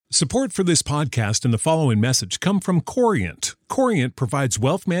Support for this podcast and the following message come from Corient. Corient provides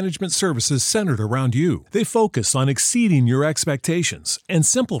wealth management services centered around you. They focus on exceeding your expectations and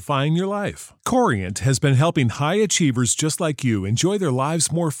simplifying your life. Corient has been helping high achievers just like you enjoy their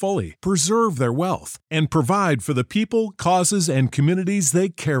lives more fully, preserve their wealth, and provide for the people, causes, and communities they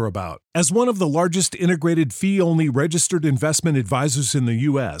care about. As one of the largest integrated fee-only registered investment advisors in the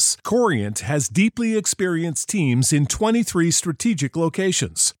U.S., Corient has deeply experienced teams in 23 strategic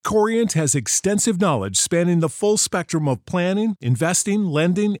locations. Corient has extensive knowledge spanning the full spectrum of planning, investing,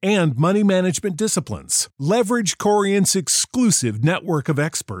 lending, and money management disciplines. Leverage Corient's exclusive network of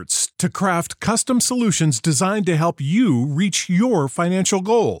experts to craft custom solutions designed to help you reach your financial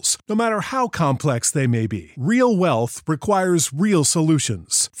goals, no matter how complex they may be. Real wealth requires real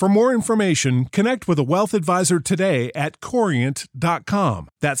solutions. For more information, connect with a wealth advisor today at Corient.com.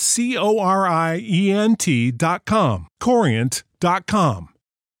 That's Corient.com. Corient.com.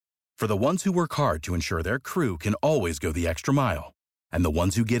 For the ones who work hard to ensure their crew can always go the extra mile, and the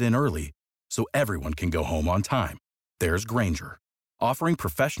ones who get in early so everyone can go home on time, there's Grainger, offering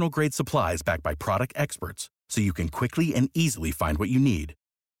professional-grade supplies backed by product experts so you can quickly and easily find what you need.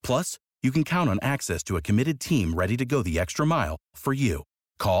 Plus, you can count on access to a committed team ready to go the extra mile for you.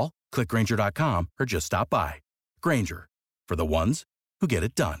 Call, click Grainger.com, or just stop by. Grainger, for the ones who get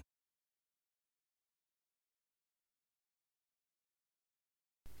it done.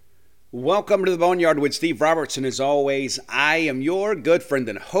 Welcome to the Boneyard with Steve Robertson. As always, I am your good friend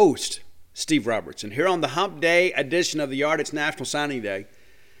and host, Steve Robertson. Here on the Hump Day edition of the Yard, it's National Signing Day.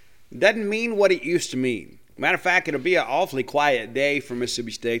 It doesn't mean what it used to mean. Matter of fact, it'll be an awfully quiet day for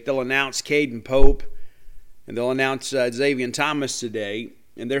Mississippi State. They'll announce Caden Pope, and they'll announce Xavier Thomas today.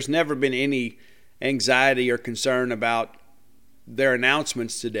 And there's never been any anxiety or concern about their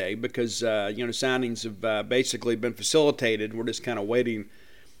announcements today because, signings have basically been facilitated. We're just kind of waiting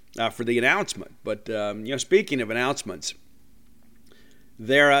for the announcement. But, speaking of announcements,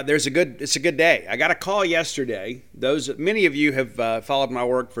 it's a good day. I got a call yesterday. Many of you have followed my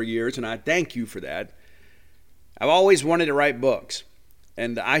work for years, and I thank you for that. I've always wanted to write books.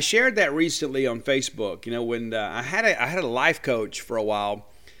 And I shared that recently on Facebook. When I had a life coach for a while,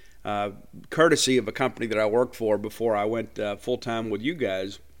 courtesy of a company that I worked for before I went full-time with you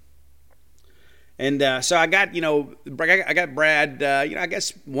guys. And so I got Brad, I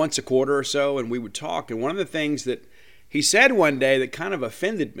guess once a quarter or so, and we would talk. And one of the things that he said one day that kind of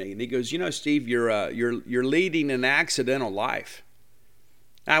offended me, and he goes, Steve, you're leading an accidental life.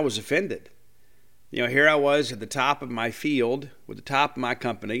 I was offended. Here I was at the top of my field, with the top of my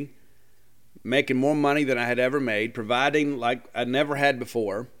company, making more money than I had ever made, providing like I'd never had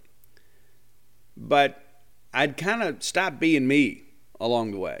before. But I'd kind of stopped being me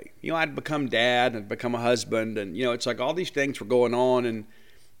along the way. I'd become dad, I'd become a husband, and, it's like all these things were going on, and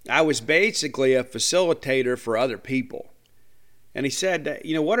I was basically a facilitator for other people. And he said,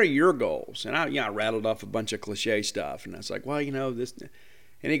 what are your goals? And I rattled off a bunch of cliche stuff, and I was like, well, this.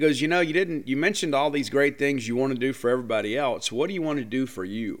 And he goes, you mentioned all these great things you want to do for everybody else. What do you want to do for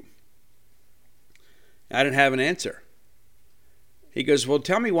you? I didn't have an answer. He goes, well,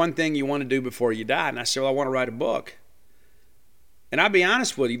 tell me one thing you want to do before you die. And I said, well, I want to write a book. And I'll be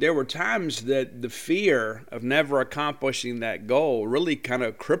honest with you, there were times that the fear of never accomplishing that goal really kind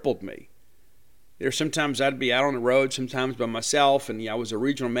of crippled me. Sometimes I'd be out on the road, sometimes by myself, and I was a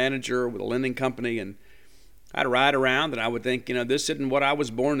regional manager with a lending company, and I'd ride around and I would think, this isn't what I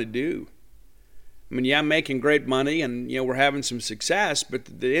was born to do. I mean, I'm making great money and, we're having some success, but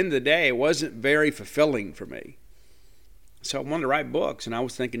at the end of the day, it wasn't very fulfilling for me. So I wanted to write books, and I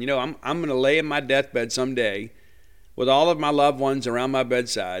was thinking, I'm going to lay in my deathbed someday with all of my loved ones around my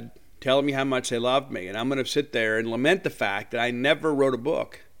bedside telling me how much they loved me, and I'm going to sit there and lament the fact that I never wrote a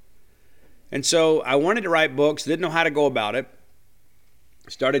book. And so I wanted to write books, didn't know how to go about it.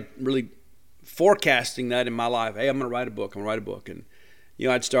 Started really forecasting that in my life. Hey, I'm going to write a book. And,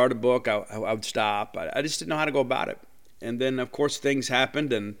 I'd start a book. I would stop. I just didn't know how to go about it. And then, of course, things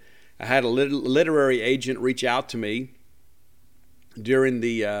happened, and I had a literary agent reach out to me during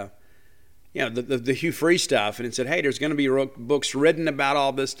the Hugh Free stuff, and it said, hey, there's going to be books written about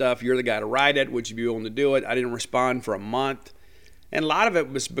all this stuff. You're the guy to write it. Would you be willing to do it? I didn't respond for a month. And a lot of it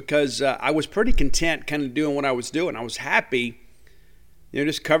was because I was pretty content kind of doing what I was doing. I was happy,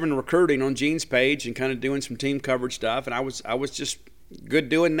 just covering recruiting on Gene's page and kind of doing some team coverage stuff. And I was just good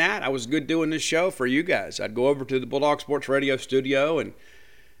doing that. I was good doing this show for you guys. I'd go over to the Bulldogs Sports Radio studio and,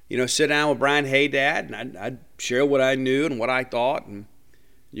 sit down with Brian Haydad, and I'd share what I knew and what I thought, and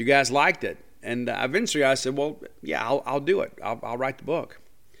you guys liked it. And eventually I said, well, yeah, I'll do it. I'll write the book.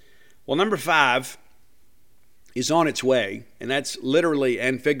 Well, number 5, is on its way, and that's literally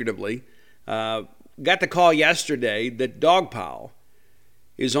and figuratively. Got the call yesterday that Dogpile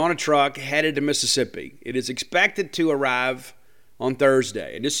is on a truck headed to Mississippi. It is expected to arrive on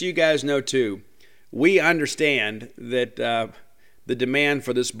Thursday. And just so you guys know, too, we understand that the demand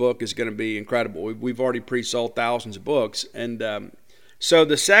for this book is going to be incredible. We've already pre-sold thousands of books. And so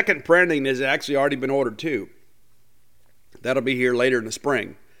the second printing has actually already been ordered, too. That'll be here later in the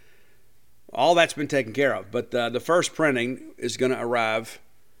spring. All that's been taken care of. But the first printing is going to arrive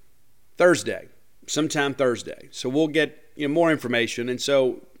Thursday, sometime Thursday. So we'll get more information. And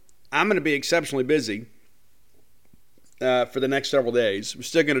so I'm going to be exceptionally busy for the next several days. We're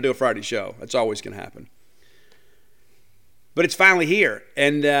still going to do a Friday show. That's always going to happen. But it's finally here.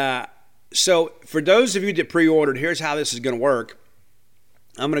 And so for those of you that pre-ordered, here's how this is going to work.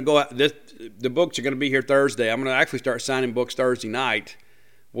 I'm going to go out. The books are going to be here Thursday. I'm going to actually start signing books Thursday night.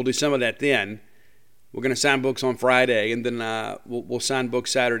 We'll do some of that then. We're going to sign books on Friday, and then we'll sign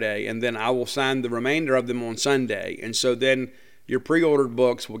books Saturday, and then I will sign the remainder of them on Sunday. And so then your pre-ordered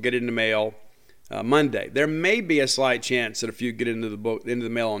books will get in the mail Monday. There may be a slight chance that a few get into the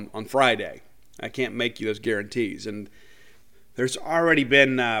mail on Friday. I can't make you those guarantees. And there's already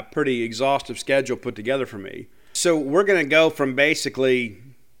been a pretty exhaustive schedule put together for me. So we're going to go from basically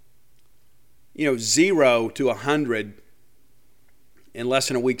 0 to 100 in less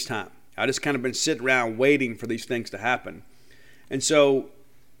than a week's time. I just kind of been sitting around waiting for these things to happen. And so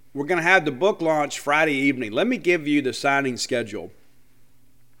we're going to have the book launch Friday evening. Let me give you the signing schedule.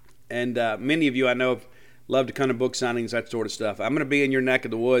 And many of you I know love to come to book signings, that sort of stuff. I'm going to be in your neck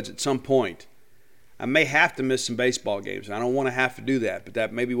of the woods at some point. I may have to miss some baseball games. I don't want to have to do that, but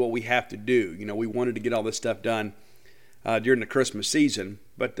that may be what we have to do. We wanted to get all this stuff done during the Christmas season,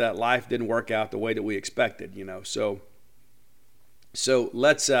 but life didn't work out the way that we expected, So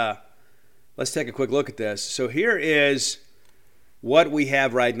let's take a quick look at this. So here is what we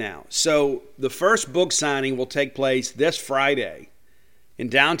have right now. So the first book signing will take place this Friday in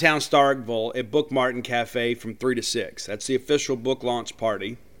downtown Starkville at Book Martin Cafe from 3 to 6. That's the official book launch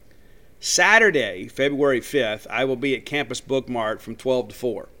party. Saturday, February 5th, I will be at Campus Book Mart from 12 to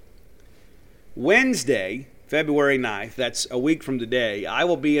 4. Wednesday, February 9th, that's a week from today, I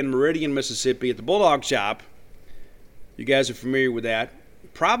will be in Meridian, Mississippi at the Bulldogs shop. You guys are familiar with that.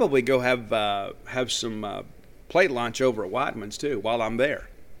 Probably go have some plate lunch over at Weidman's too while I'm there.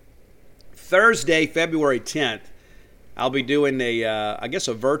 Thursday, February 10th, I'll be doing a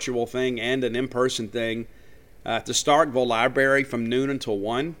virtual thing and an in-person thing at the Starkville Library from noon until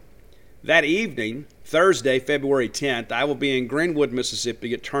 1. That evening, Thursday, February 10th, I will be in Greenwood,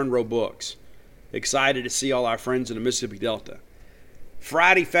 Mississippi at Turn Row Books. Excited to see all our friends in the Mississippi Delta.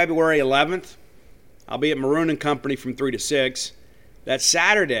 Friday, February 11th, I'll be at Maroon & Company from 3 to 6. That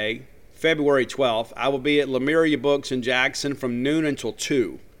Saturday, February 12th, I will be at Lemuria Books in Jackson from noon until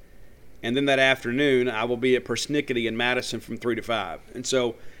 2. And then that afternoon, I will be at Persnickety in Madison from 3 to 5. And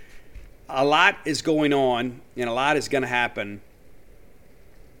so a lot is going on, and a lot is going to happen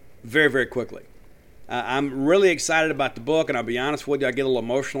very, very quickly. I'm really excited about the book, and I'll be honest with you, I get a little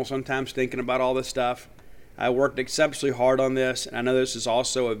emotional sometimes thinking about all this stuff. I worked exceptionally hard on this, and I know this is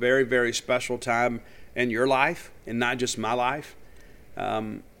also a very, very special time in your life and not just my life.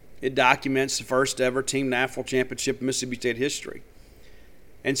 It documents the first ever team national championship in Mississippi State history.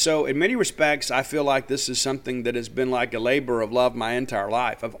 And so in many respects, I feel like this is something that has been like a labor of love my entire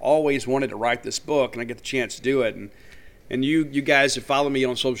life. I've always wanted to write this book, and I get the chance to do it. And you guys that follow me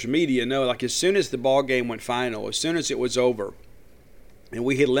on social media know, like, as soon as the ball game went final, as soon as it was over, and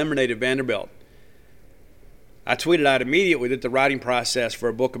we had eliminated Vanderbilt, I tweeted out immediately that the writing process for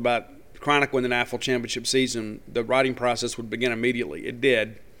a book about chronicling the national championship season, the writing process would begin immediately. It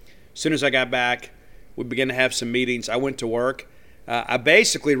did. As soon as I got back, we began to have some meetings. I went to work. I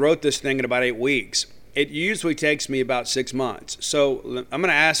basically wrote this thing in about 8 weeks. It usually takes me about 6 months. So I'm going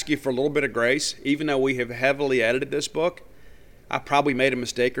to ask you for a little bit of grace. Even though we have heavily edited this book, I probably made a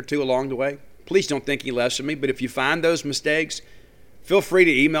mistake or two along the way. Please don't think any less of me, but if you find those mistakes, feel free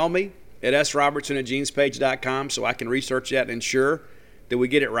to email me at srobertson@genespage.com so I can research that and ensure that we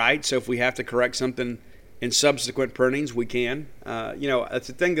get it right. So if we have to correct something in subsequent printings, we can. That's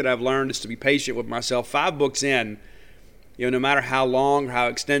the thing that I've learned, is to be patient with myself. 5 books in, no matter how long or how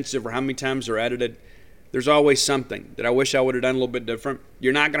extensive or how many times they're edited, there's always something that I wish I would have done a little bit different.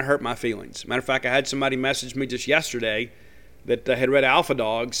 You're not going to hurt my feelings. Matter of fact, I had somebody message me just yesterday that had read Alpha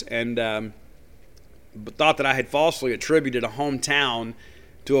Dogs and thought that I had falsely attributed a hometown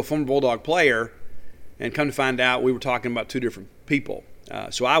to a former Bulldog player, and come to find out we were talking about 2 different people.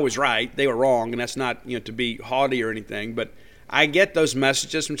 So I was right. They were wrong, and that's not to be haughty or anything, but I get those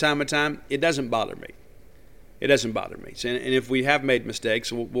messages from time to time. It doesn't bother me. It doesn't bother me. So, and if we have made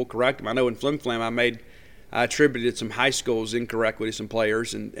mistakes, we'll correct them. I know in Flim Flam I attributed some high schools incorrectly to some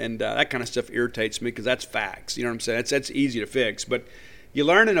players, and that kind of stuff irritates me because that's facts. You know what I'm saying? That's easy to fix. But you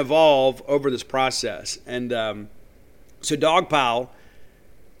learn and evolve over this process. And so Dogpile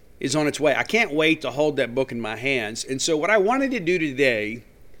is on its way. I can't wait to hold that book in my hands. And so what I wanted to do today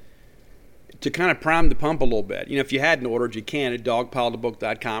to kind of prime the pump a little bit, if you hadn't ordered, you can at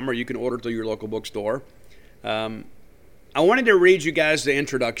dogpilethebook.com, or you can order through your local bookstore. I wanted to read you guys the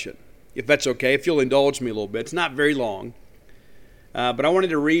introduction, if that's okay, if you'll indulge me a little bit. It's not very long, but I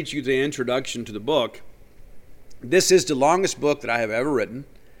wanted to read you the introduction to the book. This is the longest book that I have ever written.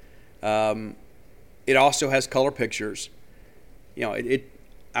 It also has color pictures.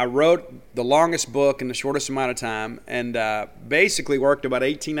 I wrote the longest book in the shortest amount of time, and basically worked about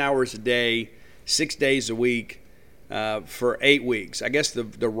 18 hours a day, 6 days a week, for 8 weeks. I guess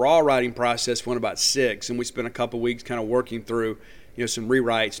the raw writing process went about 6, and we spent a couple weeks kind of working through some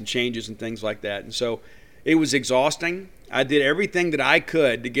rewrites and changes and things like that. And so it was exhausting. I did everything that I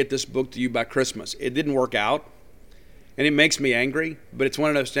could to get this book to you by Christmas. It didn't work out, and it makes me angry, but it's one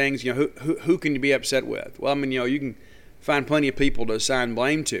of those things, who can you be upset with? Well, you can find plenty of people to assign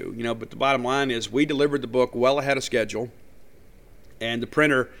blame to, but the bottom line is we delivered the book well ahead of schedule, and the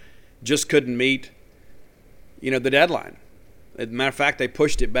printer just couldn't meet, the deadline. As a matter of fact, they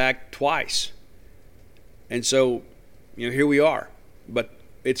pushed it back twice. And so, here we are. But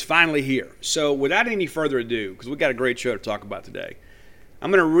it's finally here. So without any further ado, because we've got a great show to talk about today,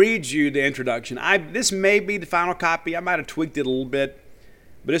 I'm going to read you the introduction. This may be the final copy. I might have tweaked it a little bit,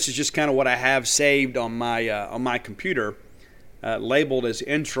 but this is just kind of what I have saved on my computer, labeled as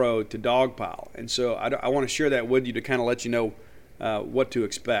Intro to Dogpile. And so I want to share that with you to kind of let you know what to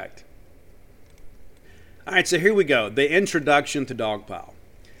expect. All right, so here we go. The introduction to Dogpile.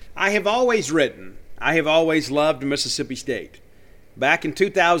 I have always loved Mississippi State. Back in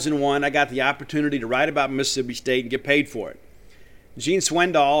 2001, I got the opportunity to write about Mississippi State and get paid for it. Gene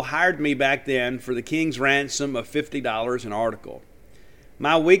Swindoll hired me back then for the King's ransom of $50 an article.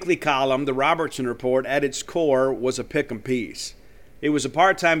 My weekly column, the Robertson Report, at its core was a pick'em piece. It was a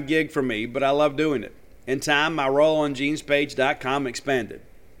part-time gig for me, but I loved doing it. In time, my role on genespage.com expanded.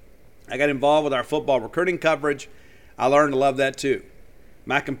 I got involved with our football recruiting coverage. I learned to love that too.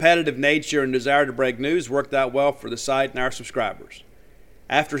 My competitive nature and desire to break news worked out well for the site and our subscribers.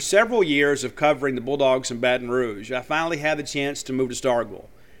 After several years of covering the Bulldogs in Baton Rouge, I finally had the chance to move to Starkville.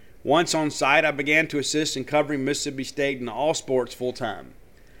 Once on site, I began to assist in covering Mississippi State in all sports full-time.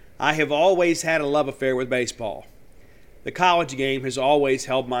 I have always had a love affair with baseball. The college game has always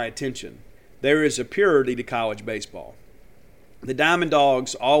held my attention. There is a purity to college baseball. The Diamond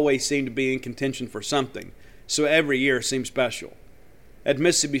Dogs always seem to be in contention for something, so every year seems special. At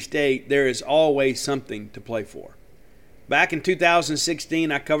Mississippi State, there is always something to play for. Back in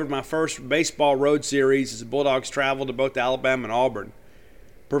 2016, I covered my first baseball road series as the Bulldogs traveled to both Alabama and Auburn.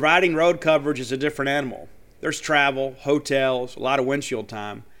 Providing road coverage is a different animal. There's travel, hotels, a lot of windshield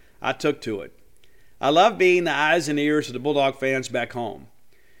time. I took to it. I love being the eyes and ears of the Bulldog fans back home.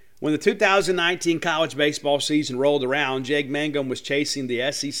 When the 2019 college baseball season rolled around, Jake Mangum was chasing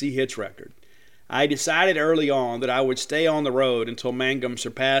the SEC hits record. I decided early on that I would stay on the road until Mangum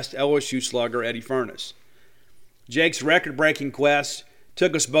surpassed LSU slugger Eddie Furness. Jake's record-breaking quest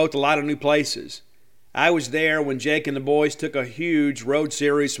took us both a lot of new places. I was there when Jake and the boys took a huge road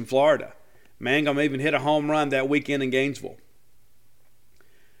series from Florida. Mangum even hit a home run that weekend in Gainesville.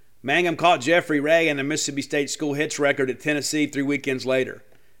 Mangum caught Jeffrey Ray and the Mississippi State school hits record at Tennessee 3 weekends later.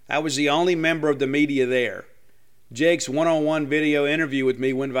 I was the only member of the media there. Jake's one-on-one video interview with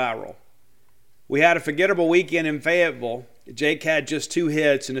me went viral. We had a forgettable weekend in Fayetteville. Jake had just 2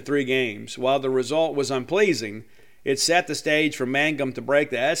 hits in the 3 games. While the result was unpleasing, it set the stage for Mangum to break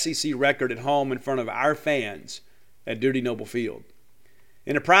the SEC record at home in front of our fans at Dudy Noble Field.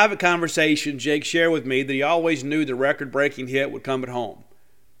 In a private conversation, Jake shared with me that he always knew the record-breaking hit would come at home.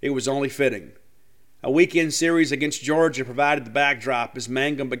 It was only fitting. A weekend series against Georgia provided the backdrop as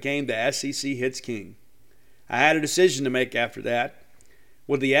Mangum became the SEC hits king. I had a decision to make after that.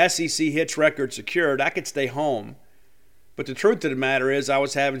 With the SEC hits record secured, I could stay home. But the truth of the matter is I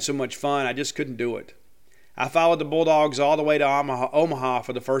was having so much fun, I just couldn't do it. I followed the Bulldogs all the way to Omaha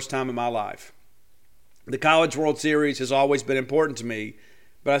for the first time in my life. The College World Series has always been important to me,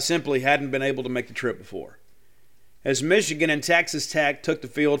 but I simply hadn't been able to make the trip before. As Michigan and Texas Tech took the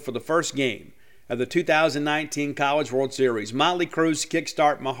field for the first game of the 2019 College World Series, Motley Crue's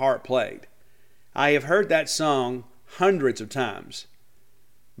Kickstart My Heart played. I have heard that song hundreds of times,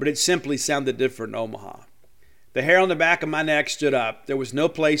 but it simply sounded different in Omaha. The hair on the back of my neck stood up. There was no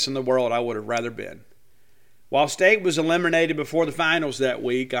place in the world I would have rather been. While State was eliminated before the finals that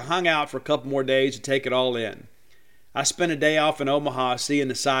week, I hung out for a couple more days to take it all in. I spent a day off in Omaha seeing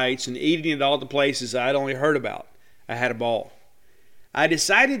the sights and eating at all the places I'd only heard about. I had a ball. I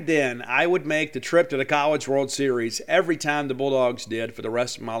decided then I would make the trip to the College World Series every time the Bulldogs did for the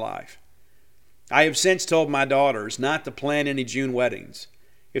rest of my life. I have since told my daughters not to plan any June weddings.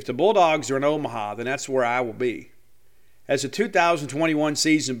 If the Bulldogs are in Omaha, then that's where I will be. As the 2021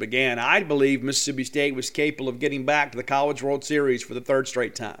 season began, I believed Mississippi State was capable of getting back to the College World Series for the third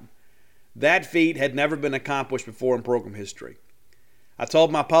straight time. That feat had never been accomplished before in program history. I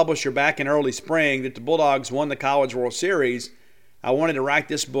told my publisher back in early spring that the Bulldogs won the College World Series. I wanted to write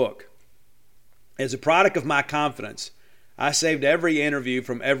this book. As a product of my confidence, I saved every interview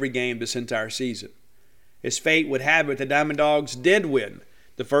from every game this entire season. As fate would have it, the Diamond Dogs did win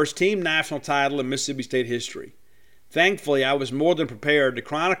the first team national title in Mississippi State history. Thankfully, I was more than prepared to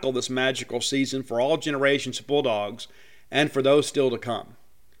chronicle this magical season for all generations of Bulldogs and for those still to come.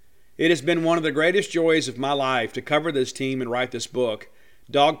 It has been one of the greatest joys of my life to cover this team and write this book.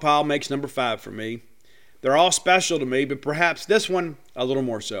 Dogpile makes number 5 for me. They're all special to me, but perhaps this one a little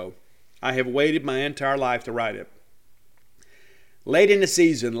more so. I have waited my entire life to write it. Late in the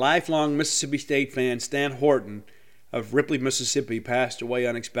season, lifelong Mississippi State fan Stan Horton of Ripley, Mississippi, passed away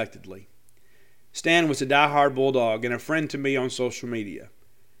unexpectedly. Stan was a diehard Bulldog and a friend to me on social media.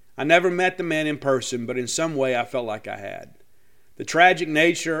 I never met the man in person, but in some way I felt like I had. The tragic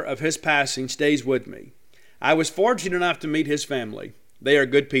nature of his passing stays with me. I was fortunate enough to meet his family. They are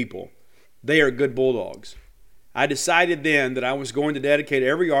good people. They are good Bulldogs. I decided then that I was going to dedicate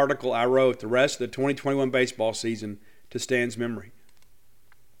every article I wrote the rest of the 2021 baseball season to Stan's memory.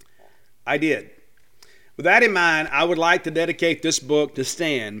 I did. With that in mind, I would like to dedicate this book to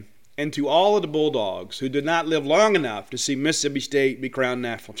Stan and to all of the Bulldogs who did not live long enough to see Mississippi State be crowned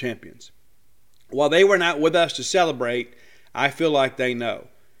national champions. While they were not with us to celebrate, I feel like they know.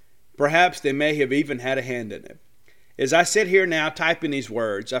 Perhaps they may have even had a hand in it. As I sit here now typing these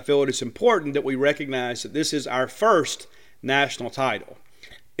words, I feel it is important that we recognize that this is our first national title.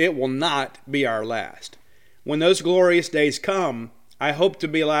 It will not be our last. When those glorious days come, I hope to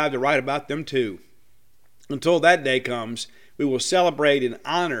be alive to write about them too. Until that day comes, we will celebrate and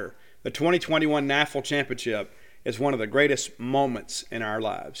honor the 2021 National Championship as one of the greatest moments in our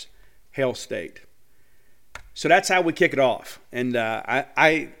lives. Hail State. So that's how we kick it off. And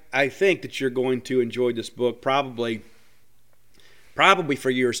I think that you're going to enjoy this book probably for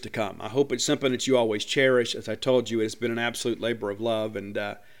years to come. I hope it's something that you always cherish. As I told you, it's been an absolute labor of love.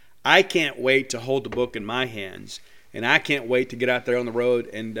 And I can't wait to hold the book in my hands. And I can't wait to get out there on the road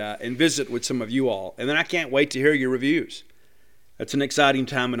and visit with some of you all. And then I can't wait to hear your reviews. It's an exciting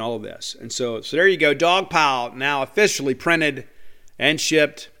time in all of this. And so there you go. Dogpile now officially printed and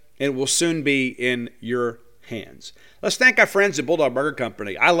shipped and will soon be in your hands. Let's thank our friends at Bulldog Burger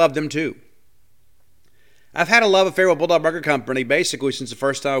Company. I love them too. I've had a love affair with Bulldog Burger Company basically since the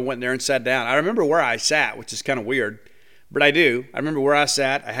first time I went there and sat down. I remember where I sat, which is kind of weird, but I do. I remember where I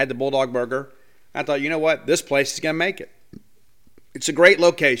sat. I had the Bulldog Burger. I thought, you know what? This place is going to make it. It's a great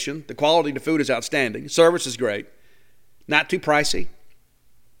location. The quality of the food is outstanding. Service is great. Not too pricey.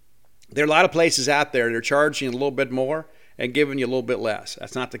 There are a lot of places out there that are charging a little bit more and giving you a little bit less.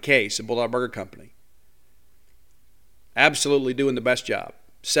 That's not the case at Bulldog Burger Company. Absolutely doing the best job.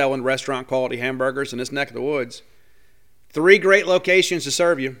 Selling restaurant quality hamburgers in this neck of the woods. 3 great locations to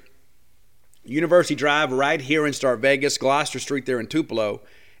serve you. University Drive right here in Star Vegas, Gloucester Street there in Tupelo,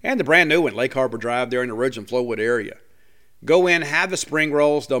 and the brand new one, Lake Harbor Drive there in the Ridge and Flowood area. Go in, have the spring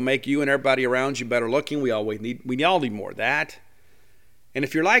rolls. They'll make you and everybody around you better looking. We all need more of that. And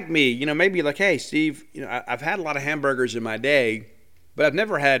if you're like me, maybe you're like, hey, Steve, I've had a lot of hamburgers in my day, but I've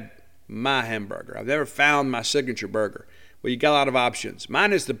never had my hamburger. I've never found my signature burger. Well, you got a lot of options.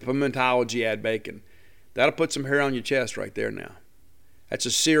 Mine is the Pimentology add bacon. That'll put some hair on your chest right there now. That's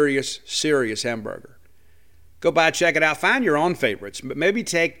a serious, serious hamburger. Go by, check it out. Find your own favorites, but maybe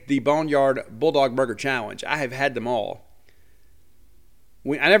take the Boneyard Bulldog Burger Challenge. I have had them all.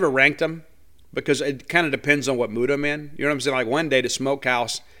 I never ranked them because it kind of depends on what mood I'm in. You know what I'm saying? Like one day the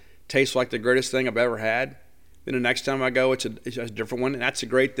smokehouse tastes like the greatest thing I've ever had. Then the next time I go, it's a different one. And that's the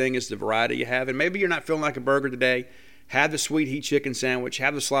great thing is the variety you have. And maybe you're not feeling like a burger today. Have the sweet heat chicken sandwich.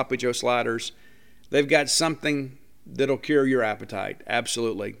 Have the Sloppy Joe sliders. They've got something that'll cure your appetite.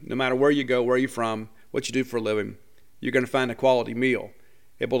 Absolutely. No matter where you go, where you're from, what you do for a living, you're going to find a quality meal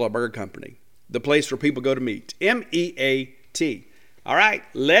at Bulldog Burger Company. The place where people go to meet. M-E-A-T. All right,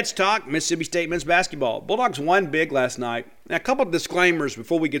 let's talk Mississippi State men's basketball. Bulldogs won big last night. Now, a couple of disclaimers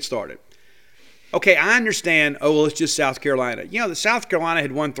before we get started. Okay, I understand, well, it's just South Carolina. The South Carolina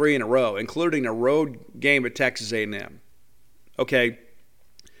had won 3 in a row, including a road game at Texas A&M. Okay,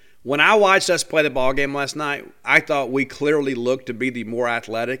 when I watched us play the ball game last night, I thought we clearly looked to be the more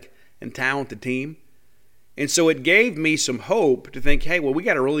athletic and talented team. And so it gave me some hope to think, hey, well, we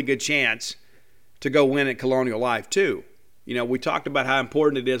got a really good chance to go win at Colonial Life too. We talked about how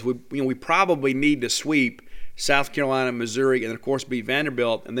important it is. We probably need to sweep South Carolina, Missouri, and of course beat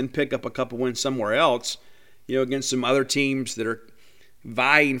Vanderbilt, and then pick up a couple wins somewhere else, against some other teams that are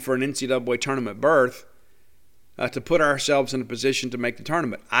vying for an NCAA tournament berth, to put ourselves in a position to make the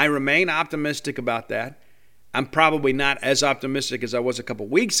tournament. I remain optimistic about that. I'm probably not as optimistic as I was a couple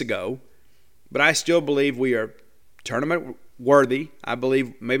weeks ago, but I still believe we are tournament worthy. I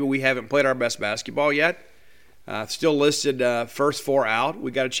believe maybe we haven't played our best basketball yet. Still listed first 4 out.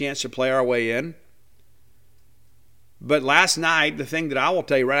 We got a chance to play our way in. But last night, the thing that I will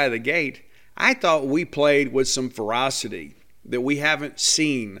tell you right out of the gate, I thought we played with some ferocity that we haven't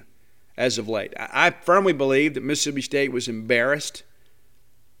seen as of late. I firmly believe that Mississippi State was embarrassed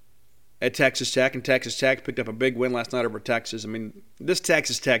at Texas Tech, and Texas Tech picked up a big win last night over Texas. I mean, this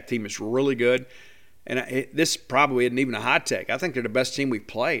Texas Tech team is really good, and this probably isn't even a hot take. I think they're the best team we've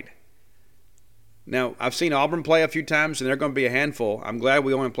played. Now, I've seen Auburn play a few times, and they're going to be a handful. I'm glad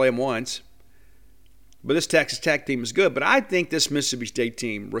we only play them once. But this Texas Tech team is good. But I think this Mississippi State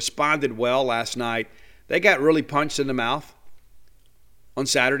team responded well last night. They got really punched in the mouth on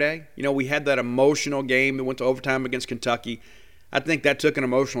Saturday. We had that emotional game that went to overtime against Kentucky. I think that took an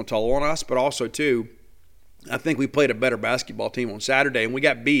emotional toll on us. But also, too, I think we played a better basketball team on Saturday, and we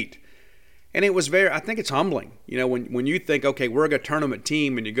got beat. And it was I think it's humbling. When you think, okay, we're a tournament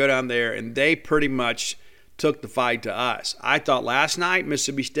team, and you go down there, and they pretty much took the fight to us. I thought last night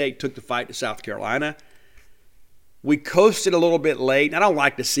Mississippi State took the fight to South Carolina. We coasted a little bit late. I don't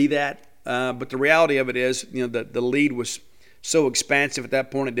like to see that, but the reality of it is, the lead was so expansive at that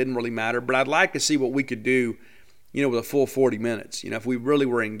point it didn't really matter. But I'd like to see what we could do, with a full 40 minutes. If we really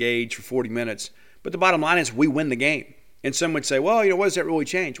were engaged for 40 minutes. But the bottom line is we win the game. And some would say, well, what does that really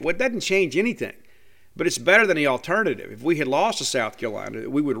change? Well, it doesn't change anything. But it's better than the alternative. If we had lost to South Carolina,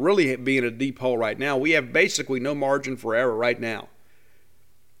 we would really be in a deep hole right now. We have basically no margin for error right now.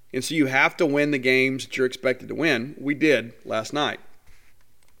 And so you have to win the games that you're expected to win. We did last night.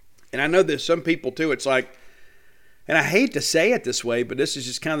 And I know there's some people, too, it's like, and I hate to say it this way, but this is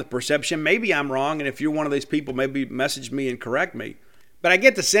just kind of the perception. Maybe I'm wrong, and if you're one of these people, maybe message me and correct me. But I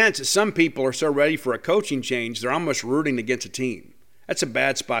get the sense that some people are so ready for a coaching change, they're almost rooting against a team. That's a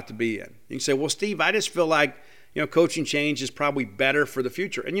bad spot to be in. You can say, well, Steve, I just feel like, coaching change is probably better for the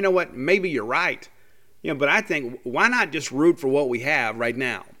future. And you know what? Maybe you're right. But I think, why not just root for what we have right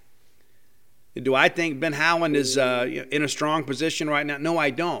now? Do I think Ben Howland is in a strong position right now? No, I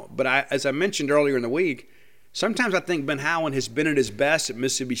don't. But as I mentioned earlier in the week, sometimes I think Ben Howland has been at his best at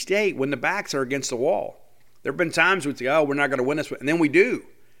Mississippi State when the backs are against the wall. There have been times we say, oh, we're not going to win this, and then we do.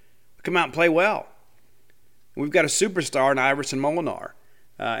 We come out and play well. We've got a superstar in Iverson Molinar.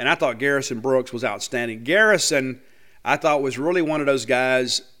 And I thought Garrison Brooks was outstanding. Garrison, I thought, was really one of those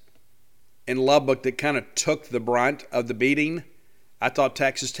guys in Lubbock that kind of took the brunt of the beating. I thought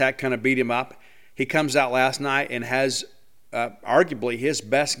Texas Tech kind of beat him up. He comes out last night and has arguably his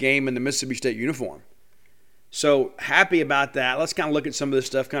best game in the Mississippi State uniform. So happy about that. Let's kind of look at some of this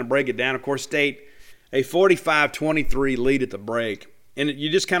stuff, kind of break it down. Of course, State, a 45-23 lead at the break. And you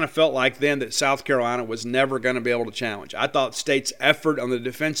just kind of felt like then that South Carolina was never going to be able to challenge. I thought State's effort on the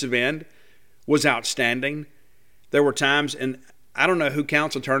defensive end was outstanding. There were times, and I don't know who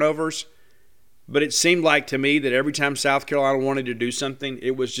counts the turnovers, but it seemed like to me that every time South Carolina wanted to do something,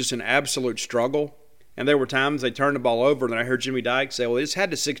 it was just an absolute struggle. And there were times they turned the ball over, and I heard Jimmy Dykes say, well, it's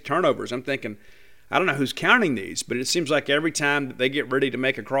had to 6 turnovers. I'm thinking, I don't know who's counting these, but it seems like every time that they get ready to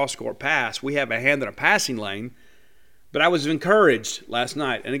make a cross-court pass, we have a hand in a passing lane. But I was encouraged last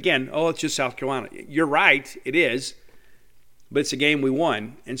night. And again, it's just South Carolina. You're right, it is. But it's a game we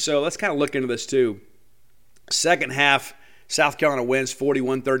won. And so let's kind of look into this too. Second half, South Carolina wins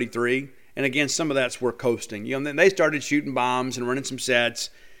 41-33. And again, some of that's we're coasting. And then they started shooting bombs and running some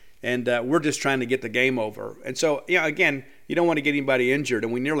sets. And we're just trying to get the game over. And so, again, you don't want to get anybody injured.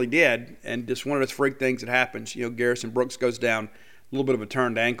 And we nearly did. And just one of those freak things that happens. Garrison Brooks goes down. A little bit of a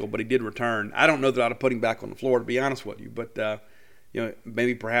turned ankle, but he did return. I don't know that I ought to put him back on the floor, to be honest with you. But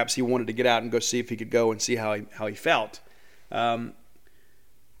maybe perhaps he wanted to get out and go see if he could go and see how he felt. But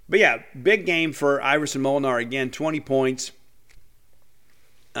yeah, big game for Iverson Molinar again. 20 points.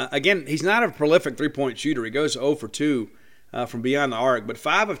 Again, he's not a prolific three-point shooter. He goes 0 for 2 from beyond the arc, but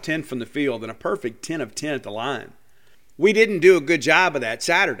 5 of 10 from the field and a perfect 10 of 10 at the line. We didn't do a good job of that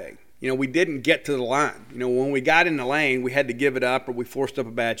Saturday. we didn't get to the line. When we got in the lane, we had to give it up or we forced up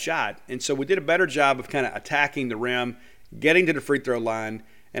a bad shot. And so we did a better job of kind of attacking the rim, getting to the free throw line.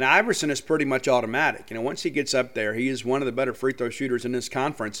 And Iverson is pretty much automatic. Once he gets up there, he is one of the better free throw shooters in this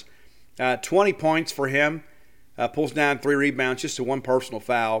conference. 20 points for him, pulls down 3 rebounds, just a 1 personal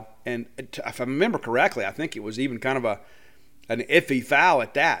foul. And if I remember correctly, I think it was even kind of an iffy foul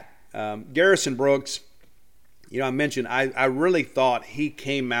at that. Garrison Brooks, I mentioned I really thought he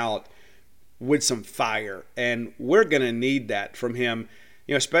came out with some fire, and we're going to need that from him,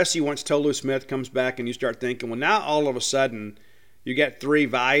 especially once Tolu Smith comes back and you start thinking, well, now all of a sudden you get 3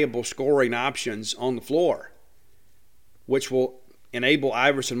 valuable scoring options on the floor, which will enable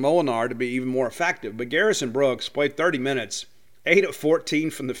Iverson Molinar to be even more effective. But Garrison Brooks played 30 minutes, 8 of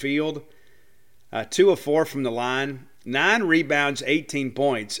 14 from the field, 2 of 4 from the line, 9 rebounds, 18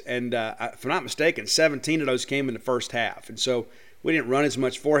 points, and if I'm not mistaken, 17 of those came in the first half. And so we didn't run as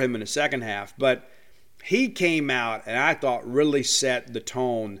much for him in the second half. But he came out and I thought really set the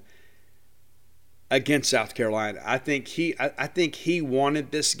tone against South Carolina. I think he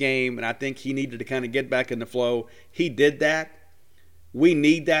wanted this game, and I think he needed to kind of get back in the flow. He did that. We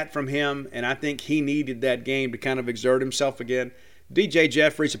need that from him, and I think he needed that game to kind of exert himself again. DJ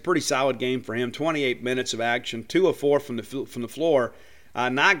Jeffries, a pretty solid game for him. 28 minutes of action, 2 of 4 from the floor.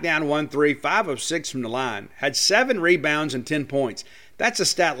 Knocked down 1 3, 5 of 6 from the line. Had 7 rebounds and 10 points. That's a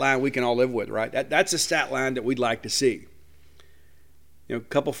stat line we can all live with, right? That's a stat line that we'd like to see. A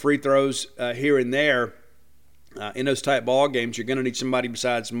couple free throws here and there. In those tight ball games, you're going to need somebody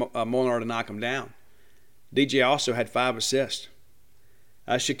besides Molnar to knock them down. DJ also had 5 assists.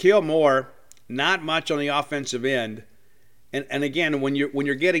 Shaquille Moore, not much on the offensive end. And again, when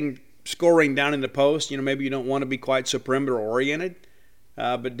you're getting scoring down in the post, maybe you don't want to be quite so perimeter oriented.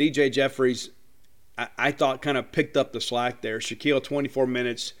 But DJ Jeffries, I thought, kind of picked up the slack there. Shaquille, 24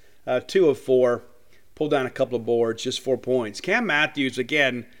 minutes, 2 of 4, pulled down a couple of boards, just 4 points. Cam Matthews,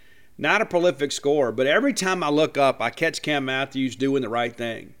 again, not a prolific scorer, but every time I look up, I catch Cam Matthews doing the right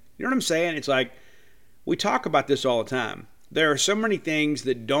thing. You know what I'm saying? It's like we talk about this all the time. There are so many things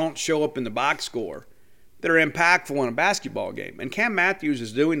that don't show up in the box score that are impactful in a basketball game, and Cam Matthews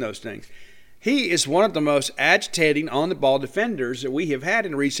is doing those things. He is one of the most agitating on-the-ball defenders that we have had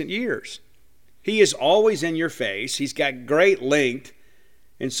in recent years. He is always in your face. He's got great length,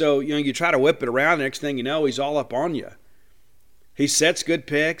 and so you try to whip it around. The next thing you know, he's all up on you. He sets good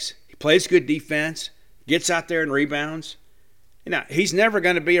picks. He plays good defense. Gets out there and rebounds. He's never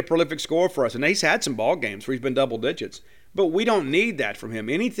going to be a prolific scorer for us, and he's had some ball games where he's been double digits. But we don't need that from him.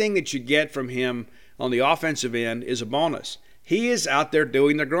 Anything that you get from him on the offensive end is a bonus. He is out there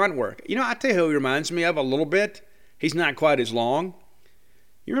doing the grunt work. I tell you who he reminds me of a little bit. He's not quite as long.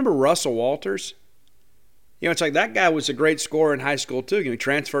 You remember Russell Walters? It's like that guy was a great scorer in high school too. He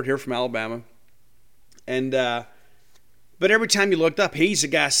transferred here from Alabama. And but every time you looked up, he's the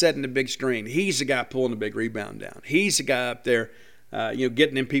guy setting the big screen. He's the guy pulling the big rebound down. He's the guy up there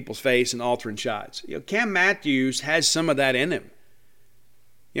getting in people's face and altering shots. Cam Matthews has some of that in him.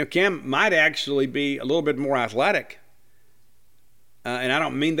 Cam might actually be a little bit more athletic. And I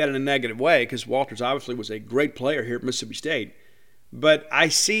don't mean that in a negative way, because Walters obviously was a great player here at Mississippi State. But I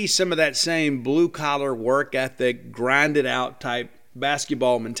see some of that same blue-collar work ethic, grinded-out type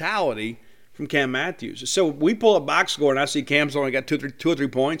basketball mentality from Cam Matthews. So we pull a box score, and I see Cam's only got 2 or 3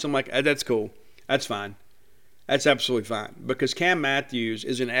 points. I'm like, that's cool. That's fine. That's absolutely fine, because Cam Matthews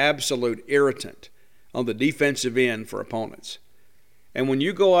is an absolute irritant on the defensive end for opponents. And when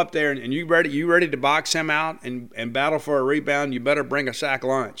you go up there and you ready to box him out and battle for a rebound, you better bring a sack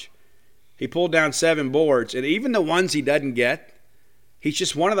lunch. He pulled down 7 boards, and even the ones he doesn't get, he's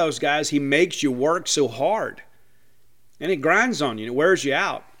just one of those guys. He makes you work so hard, and it grinds on you. It wears you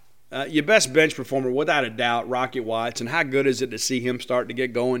out. Your best bench performer, without a doubt, Rocket Watts. And how good is it to see him start to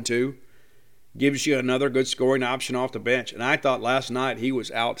get going too? Gives you another good scoring option off the bench. And I thought last night he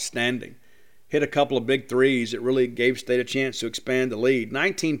was outstanding. Hit a couple of big threes that really gave State a chance to expand the lead.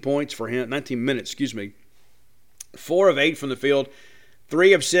 19 points for him, 19 minutes, 4 of 8 from the field,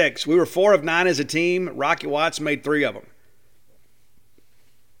 3 of 6. We were 4 of 9 as a team. Rocket Watts made 3 of them.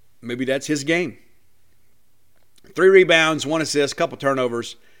 Maybe that's his game. 3 rebounds, 1 assist, couple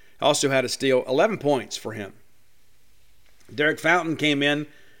turnovers. Also had a steal. 11 points for him. Derek Fountain came in.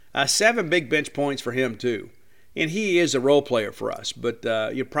 7 big bench points for him too. And he is a role player for us, but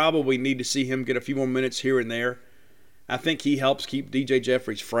you probably need to see him get a few more minutes here and there. I think he helps keep DJ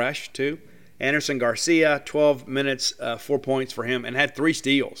Jeffries fresh, too. Anderson Garcia, 12 minutes, 4 points for him, and had 3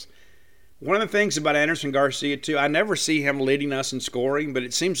 steals. One of the things about Anderson Garcia, too, I never see him leading us in scoring, but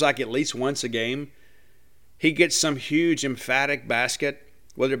it seems like at least once a game he gets some huge, emphatic basket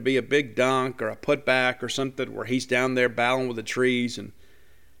whether it be a big dunk or a putback or something where he's down there battling with the trees. And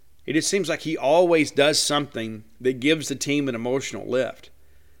it just seems like he always does something that gives the team an emotional lift.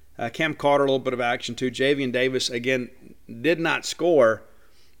 Cam Carter, a little bit of action too. Javian Davis, again, did not score,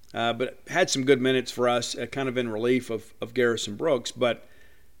 but had some good minutes for us, kind of in relief of Garrison Brooks. But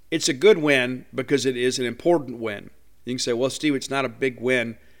it's a good win because it is an important win. You can say, well, Steve, it's not a big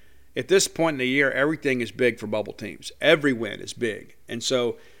win. At this point in the year, everything is big for bubble teams. Every win is big. And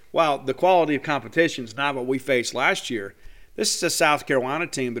so while the quality of competition is not what we faced last year, this is a South Carolina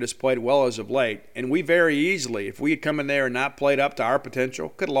team that has played well as of late. And we very easily, if we had come in there and not played up to our potential,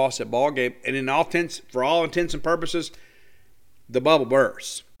 could have lost that ball game. And for all intents and purposes, the bubble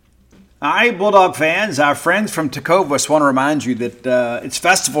bursts. All right, Bulldog fans, our friends from Tecovas want to remind you that it's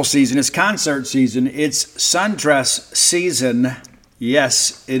festival season, it's concert season, it's sundress season.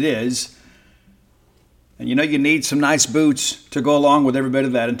 Yes, it is. And you know you need some nice boots to go along with every bit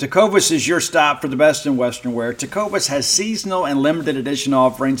of that. And Tecovas is your stop for the best in Western wear. Tecovas has seasonal and limited edition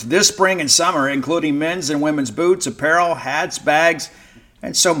offerings this spring and summer, including men's and women's boots, apparel, hats, bags,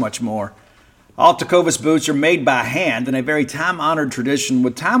 and so much more. All Tecovas boots are made by hand in a very time-honored tradition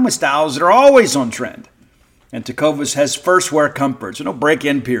with timeless styles that are always on trend. And Tecovas has first wear comfort, so no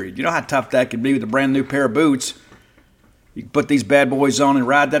break-in period. You know how tough that can be with a brand new pair of boots. You can put these bad boys on and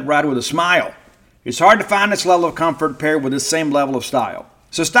ride that ride with a smile. It's hard to find this level of comfort paired with this same level of style.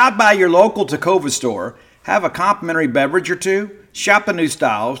 So stop by your local Tecovas store, have a complimentary beverage or two, shop the new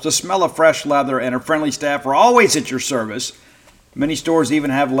styles, the smell of fresh leather, and a friendly staff are always at your service. Many stores even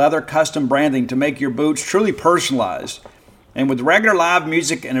have leather custom branding to make your boots truly personalized. And with regular live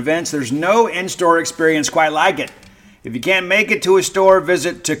music and events, there's no in-store experience quite like it. If you can't make it to a store,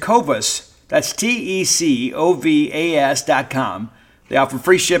 visit Tecovas. That's TECOVAS.com. They offer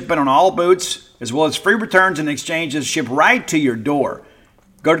free shipping on all boots, as well as free returns and exchanges shipped right to your door.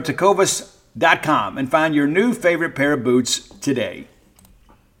 Go to Tecovas.com and find your new favorite pair of boots today.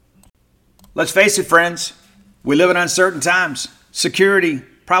 Let's face it, friends. We live in uncertain times. Security,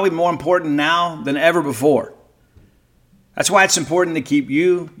 probably more important now than ever before. That's why it's important to keep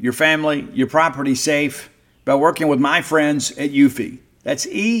you, your family, your property safe by working with my friends at Eufy. That's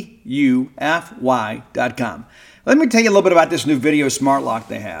EUFY.com. Let me tell you a little bit about this new video smart lock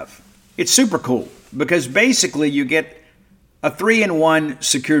they have. It's super cool because basically you get a 3-in-1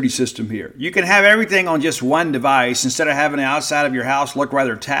 security system here. You can have everything on just one device instead of having the outside of your house look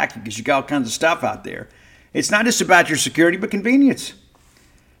rather tacky because you got all kinds of stuff out there. It's not just about your security, but convenience.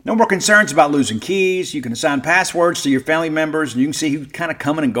 No more concerns about losing keys. You can assign passwords to your family members, and you can see who's kind of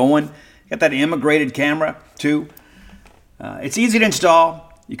coming and going. You got that integrated camera, too. It's easy to install.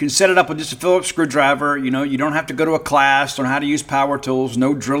 You can set it up with just a Phillips screwdriver. You know, you don't have to go to a class on how to use power tools.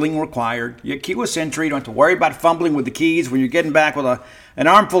 No drilling required. You get keyless entry. You don't have to worry about fumbling with the keys when you're getting back with an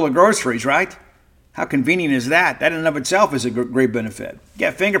armful of groceries, right? How convenient is that? That in and of itself is a great benefit. You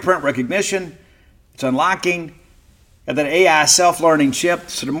got fingerprint recognition. It's unlocking. Got that AI self-learning chip.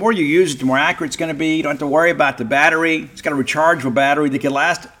 So the more you use it, the more accurate it's going to be. You don't have to worry about the battery. It's got a rechargeable battery that can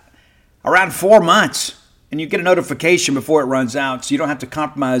last around 4 months. And you get a notification before it runs out, so you don't have to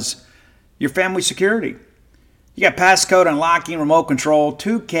compromise your family security. You got passcode unlocking, remote control,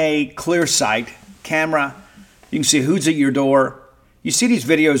 2K clear sight, camera. You can see who's at your door. You see these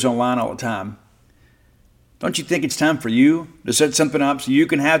videos online all the time. Don't you think it's time for you to set something up so you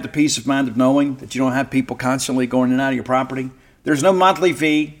can have the peace of mind of knowing that you don't have people constantly going in and out of your property? There's no monthly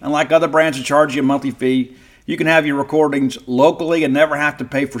fee. Unlike other brands that charge you a monthly fee, you can have your recordings locally and never have to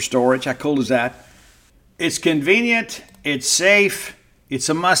pay for storage. How cool is that? It's convenient, it's safe, it's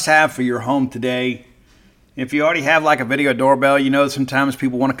a must-have for your home today. If you already have like a video doorbell, you know sometimes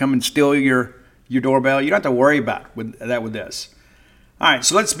people want to come and steal your doorbell. You don't have to worry about with this. All right,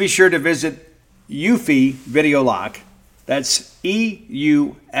 so let's be sure to visit Eufy Video Lock. That's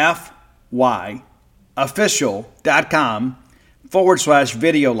EUFY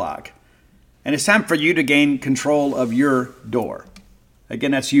official.com/video lock. And it's time for you to gain control of your door. Again,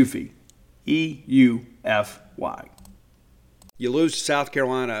 that's Eufy. EUFY. You lose to South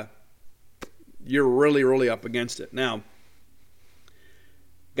Carolina, you're really, really up against it. Now,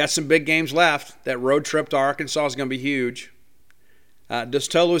 got some big games left. That road trip to Arkansas is going to be huge. Does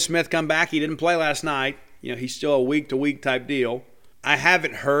Tolu Smith come back? He didn't play last night. You know, he's still a week-to-week type deal. I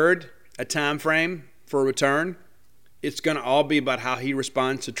haven't heard a time frame for a return. It's going to all be about how he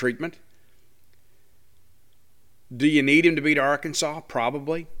responds to treatment. Do you need him to beat Arkansas?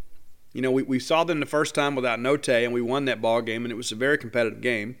 Probably. You know, we saw them the first time without Note, and we won that ball game, and it was a very competitive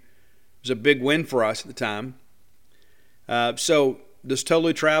game. It was a big win for us at the time. So does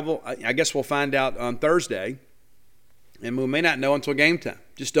Tolu travel? I guess we'll find out on Thursday. And we may not know until game time.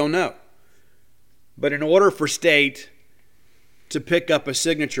 Just don't know. But in order for State to pick up a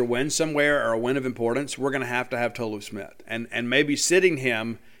signature win somewhere or a win of importance, we're going to have Tolu Smith. And maybe sitting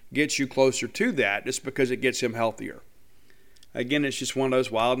him gets you closer to that just because it gets him healthier. Again, it's just one of those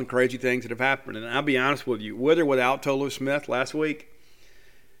wild and crazy things that have happened. And I'll be honest with you, with or without Tolu Smith last week,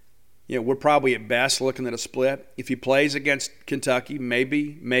 we're probably at best looking at a split. If he plays against Kentucky,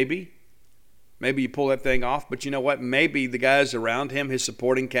 maybe you pull that thing off. But you know what? Maybe the guys around him, his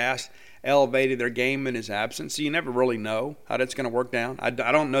supporting cast, elevated their game in his absence. So you never really know how that's going to work down. I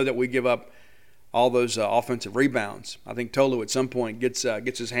don't know that we give up all those offensive rebounds. I think Tolu at some point gets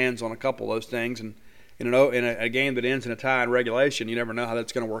his hands on a couple of those things. And in a game that ends in a tie in regulation, you never know how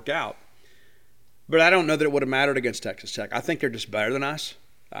that's going to work out. But I don't know that it would have mattered against Texas Tech. I think they're just better than us.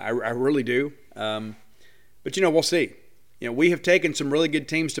 I really do. But, we'll see. We have taken some really good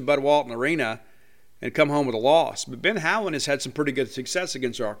teams to Bud Walton Arena and come home with a loss. But Ben Howland has had some pretty good success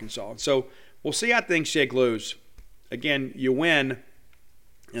against Arkansas. So we'll see how things shake loose. Again, you win,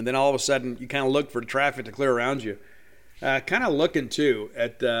 and then all of a sudden you kind of look for the traffic to clear around you. Kind of looking, too,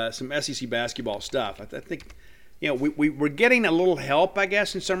 at some SEC basketball stuff. I think, we're getting a little help, I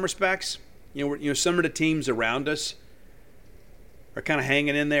guess, in some respects. Some of the teams around us are kind of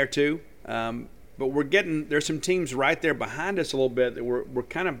hanging in there, too. But there's some teams right there behind us a little bit that we're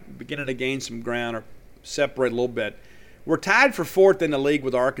kind of beginning to gain some ground or separate a little bit. We're tied for fourth in the league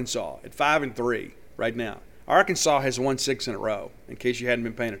with Arkansas at 5-3 right now. Arkansas has won 6 in a row, in case you hadn't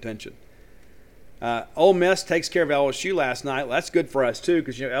been paying attention. Ole Miss takes care of LSU last night. Well, that's good for us, too,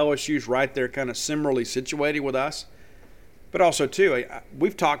 because LSU's right there kind of similarly situated with us. But also, too,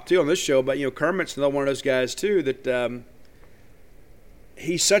 we've talked, too, on this show about, Kermit's another one of those guys, too, that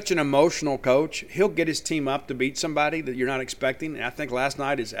he's such an emotional coach. He'll get his team up to beat somebody that you're not expecting, and I think last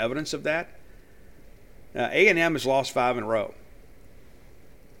night is evidence of that. A&M has lost 5 in a row.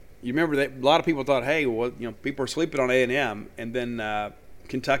 You remember that a lot of people thought, hey, well, people are sleeping on A&M, and then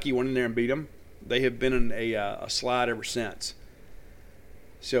Kentucky went in there and beat them. They have been in a slide ever since.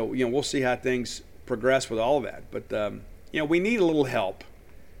 So, we'll see how things progress with all of that. But, we need a little help.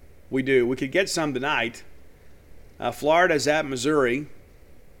 We do. We could get some tonight. Florida's at Missouri,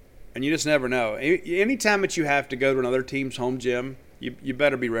 and you just never know. Anytime that you have to go to another team's home gym, you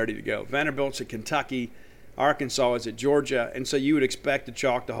better be ready to go. Vanderbilt's at Kentucky. Arkansas is at Georgia. And so you would expect the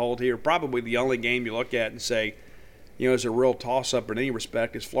chalk to hold here. Probably the only game you look at and say, is a real toss-up in any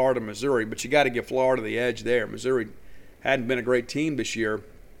respect is Florida-Missouri. But you got to give Florida the edge there. Missouri hadn't been a great team this year.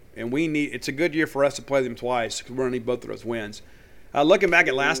 And it's a good year for us to play them twice because we're going to need both of those wins. Looking back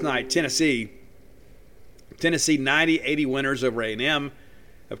at last night, Tennessee 90-80 winners over A&M.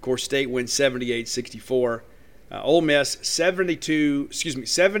 Of course, State wins 78-64. Ole Miss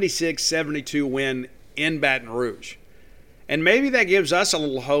 76-72 win in Baton Rouge. And maybe that gives us a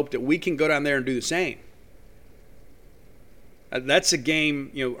little hope that we can go down there and do the same. That's a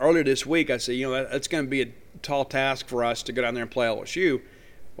game, earlier this week I said, that's going to be a tall task for us to go down there and play LSU.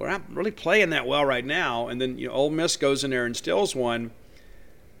 We're not really playing that well right now. And then, Ole Miss goes in there and steals one.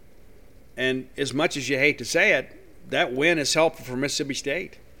 And as much as you hate to say it, that win is helpful for Mississippi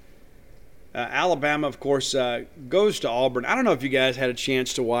State. Alabama, of course, goes to Auburn. I don't know if you guys had a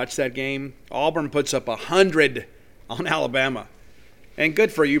chance to watch that game. Auburn puts up 100 on Alabama. And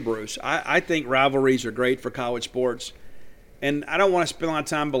good for you, Bruce. I think rivalries are great for college sports. And I don't want to spend a lot of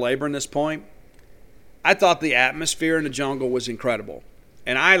time belaboring this point. I thought the atmosphere in the jungle was incredible.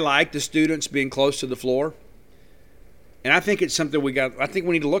 And I like the students being close to the floor. And I think it's something we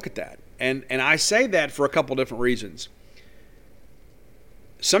need to look at that. And I say that for a couple different reasons.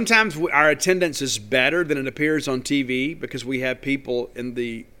 Sometimes our attendance is better than it appears on TV because we have people in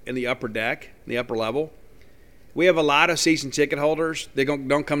the upper deck, in the upper level. We have a lot of season ticket holders. They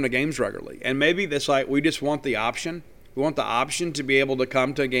don't come to games regularly. And maybe that's like we just want the option. We want the option to be able to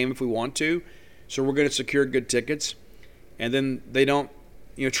come to a game if we want to. So we're going to secure good tickets. And then they don't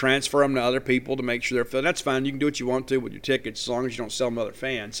transfer them to other people to make sure they're filled. That's fine. You can do what you want to with your tickets as long as you don't sell them to other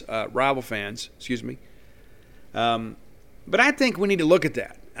fans, rival fans, excuse me. But I think we need to look at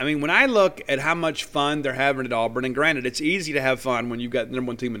that. I mean, when I look at how much fun they're having at Auburn, and granted, it's easy to have fun when you've got the number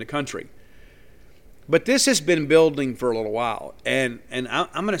one team in the country. But this has been building for a little while. And I'm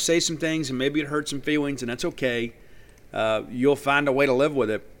going to say some things, and maybe it hurts some feelings, and that's okay. You'll find a way to live with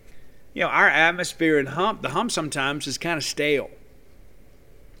it. Our atmosphere and the hump sometimes is kind of stale.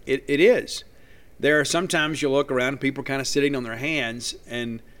 It is. There are sometimes you look around and people are kind of sitting on their hands,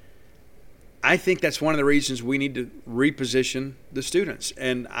 and I think that's one of the reasons we need to reposition the students.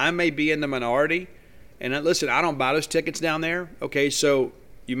 And I may be in the minority, and listen, I don't buy those tickets down there. Okay, so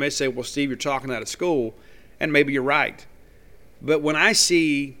you may say, well, Steve, you're talking out of school, and maybe you're right. But when I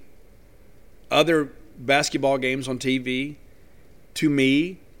see other basketball games on TV, to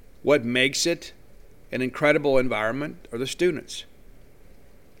me, what makes it an incredible environment are the students.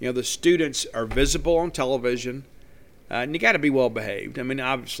 The students are visible on television, and you got to be well behaved. I mean,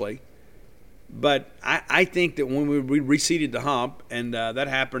 obviously. But I think that when we reseeded the hump, and that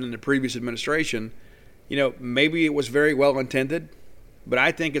happened in the previous administration, maybe it was very well intended. But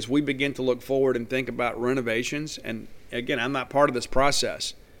I think as we begin to look forward and think about renovations, and again, I'm not part of this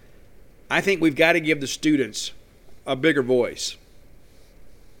process, I think we've got to give the students a bigger voice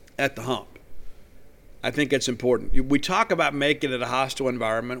at the hump. I think it's important. We talk about making it a hostile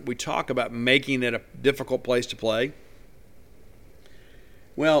environment. We talk about making it a difficult place to play.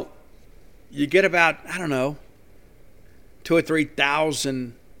 Well, you get about, 2,000 or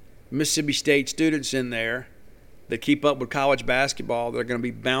 3,000 Mississippi State students in there that keep up with college basketball. They're going to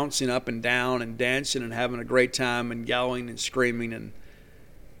be bouncing up and down and dancing and having a great time and yelling and screaming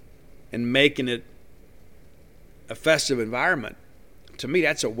and making it a festive environment. To me,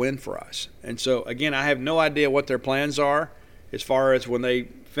 that's a win for us. And so, again, I have no idea what their plans are as far as when they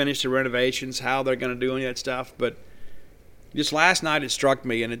finish the renovations, how they're going to do any of that stuff. But just last night it struck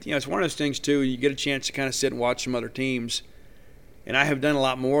me, and it's one of those things, too, you get a chance to kind of sit and watch some other teams. And I have done a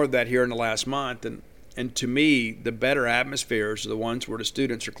lot more of that here in the last month. And to me, the better atmospheres are the ones where the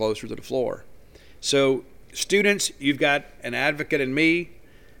students are closer to the floor. So, students, you've got an advocate in me.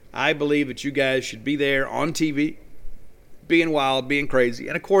 I believe that you guys should be there on TV, being wild, being crazy.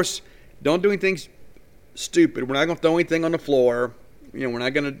 And, of course, don't do anything stupid. We're not going to throw anything on the floor. We're not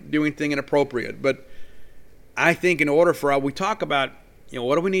going to do anything inappropriate. But I think in order for we talk about,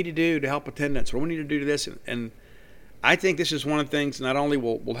 what do we need to do to help attendance? What do we need to do to this? And I think this is one of the things not only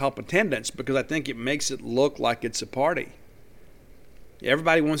will help attendance, because I think it makes it look like it's a party.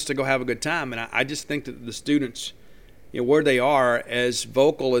 Everybody wants to go have a good time. And I just think that the students, where they are, as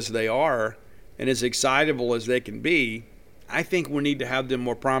vocal as they are and as excitable as they can be, I think we need to have them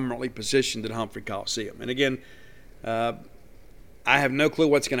more prominently positioned at Humphrey Coliseum. And again, I have no clue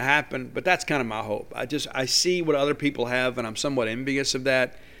what's going to happen, but that's kind of my hope. I see what other people have, and I'm somewhat envious of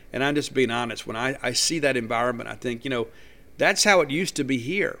that. And I'm just being honest. When I see that environment, I think, that's how it used to be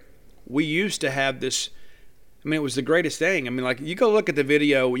here. We used to have this. I mean, it was the greatest thing. I mean, like, you go look at the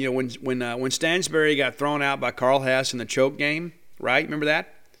video, when Stansbury got thrown out by Carl Hess in the choke game, right? Remember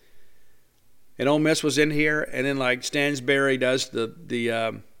that? And Ole Miss was in here, and then like Stansbury does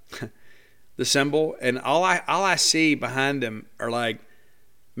the symbol, and all I see behind them are like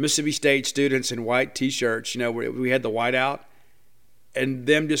Mississippi State students in white T-shirts. We had the whiteout, and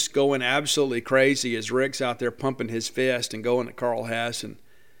them just going absolutely crazy as Rick's out there pumping his fist and going at Carl Hess. And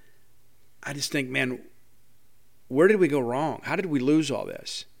I just think, man, where did we go wrong? How did we lose all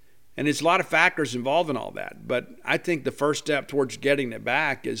this? And there's a lot of factors involved in all that, but I think the first step towards getting it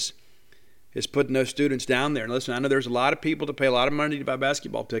back is putting those students down there. And listen, I know there's a lot of people that pay a lot of money to buy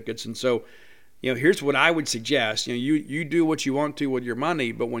basketball tickets. And so, here's what I would suggest. You do what you want to with your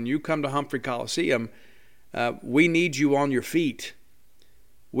money, but when you come to Humphrey Coliseum, we need you on your feet.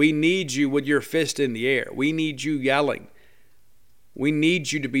 We need you with your fist in the air. We need you yelling. We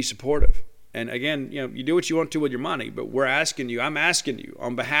need you to be supportive. And again, you do what you want to with your money, but I'm asking you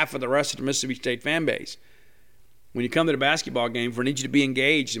on behalf of the rest of the Mississippi State fan base, when you come to the basketball game, we need you to be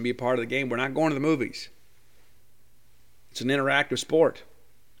engaged and be a part of the game. We're not going to the movies. It's an interactive sport.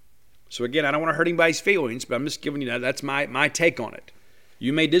 So again, I don't want to hurt anybody's feelings, but I'm just giving you that's my take on it.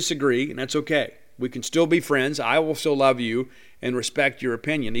 You may disagree, and that's okay. We can still be friends. I will still love you and respect your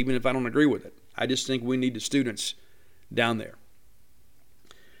opinion, even if I don't agree with it. I just think we need the students down there.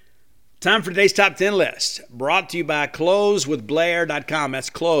 Time for today's Top 10 list, brought to you by closewithblair.com. That's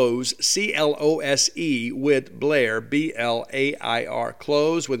close, C-L-O-S-E, with Blair, B-L-A-I-R,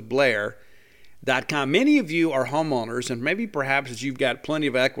 closewithblair.com. Many of you are homeowners, and maybe perhaps as you've got plenty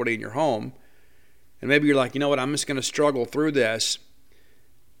of equity in your home, and maybe you're like, I'm just going to struggle through this,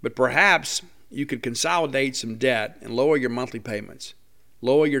 but perhaps you could consolidate some debt and lower your monthly payments,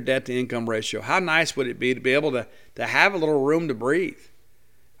 lower your debt-to-income ratio. How nice would it be to be able to have a little room to breathe?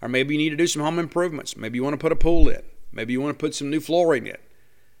 Or maybe you need to do some home improvements. Maybe you want to put a pool in. Maybe you want to put some new flooring in.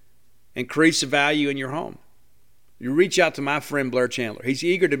 Increase the value in your home. You reach out to my friend Blair Chandler. He's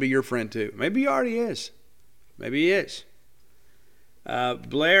eager to be your friend too. Maybe he already is. Maybe he is.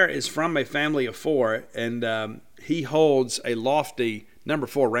 Blair is from a family of four, and he holds a lofty number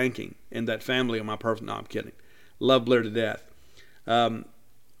 4 ranking in that family on my personal. No, I'm kidding. Love Blair to death.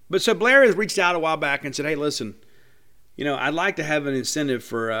 But so Blair has reached out a while back and said, hey, listen, I'd like to have an incentive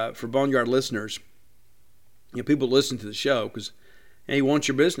for Boneyard listeners, people listen to the show, because he wants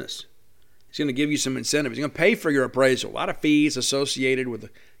your business. He's going to give you some incentive. He's going to pay for your appraisal. A lot of fees associated with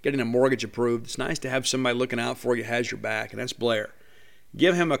getting a mortgage approved. It's nice to have somebody looking out for you, has your back, and that's Blair.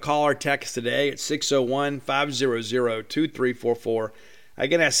 Give him a call or text today at 601-500-2344.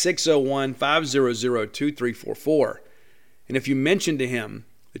 Again, that's 601-500-2344. And if you mention to him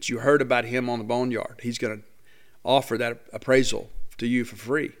that you heard about him on the Boneyard, he's going to offer that appraisal to you for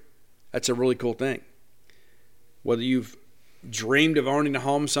free. That's a really cool thing. Whether you've dreamed of owning a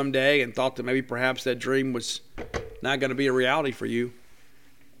home someday and thought that maybe perhaps that dream was not going to be a reality for you,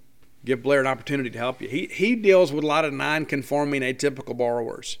 give Blair an opportunity to help you. He deals with a lot of non-conforming, atypical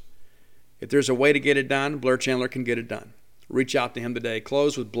borrowers. If there's a way to get it done, Blair Chandler can get it done. Reach out to him today.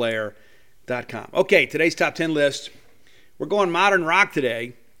 Closewithblair.com. Okay, today's top 10 list. We're going modern rock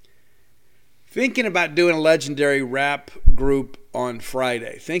today. Thinking about doing a legendary rap group on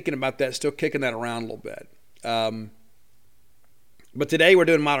Friday. Thinking about that, still kicking that around a little bit. But today we're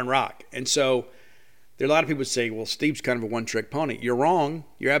doing modern rock. And so there are a lot of people who say, well, Steve's kind of a one-trick pony. You're wrong.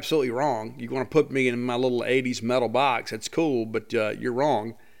 You're absolutely wrong. You want to put me in my little 80s metal box. That's cool, but you're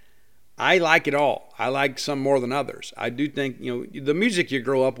wrong. I like it all. I like some more than others. I do think, the music you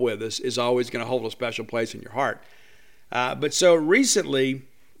grow up with is always going to hold a special place in your heart. But so recently,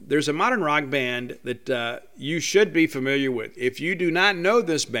 there's a modern rock band that you should be familiar with. If you do not know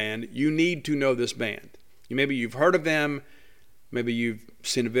this band, you need to know this band. Maybe you've heard of them. Maybe you've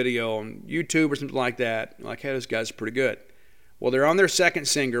seen a video on YouTube or something like that. You're like, hey, those guys are pretty good. Well, they're on their second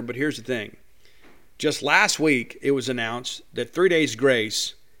singer, but here's the thing. Just last week, it was announced that 3 Days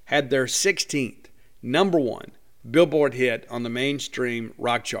Grace had their 16th #1 Billboard hit on the mainstream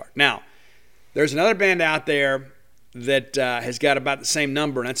rock chart. Now, there's another band out there that has got about the same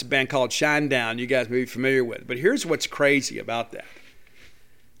number, and that's a band called Shinedown you guys may be familiar with. But here's what's crazy about that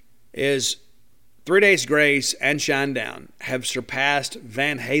is 3 Days Grace and Shinedown have surpassed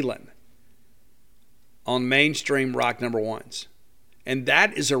Van Halen on mainstream rock #1s. And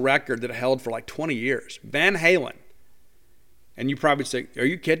that is a record that held for like 20 years. Van Halen. And you probably say, are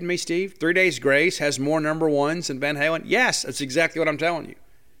you kidding me, Steve? 3 Days Grace has more #1s than Van Halen? Yes, that's exactly what I'm telling you.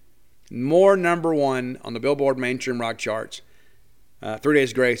 More #1 on the Billboard mainstream rock charts. 3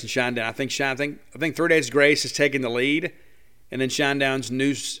 Days Grace and Shinedown. I think 3 Days Grace is taking the lead. And then Shinedown's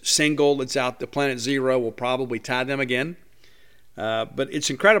new single that's out, The Planet Zero, will probably tie them again. But it's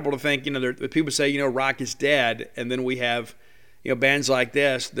incredible to think, people say, rock is dead. And then we have, bands like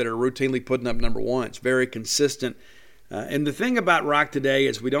this that are routinely putting up #1s. Very consistent. And the thing about rock today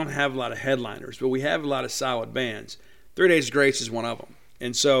is we don't have a lot of headliners, but we have a lot of solid bands. 3 Days Grace is one of them.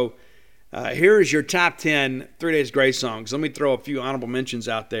 And so here is your top 10 3 Days Grace songs. Let me throw a few honorable mentions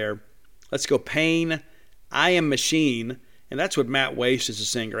out there. Let's go Pain, I Am Machine. And that's with Matt Waste as a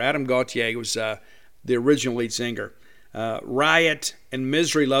singer. Adam Gauthier was the original lead singer. Riot and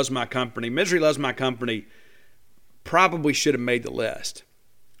Misery Loves My Company. Misery Loves My Company probably should have made the list.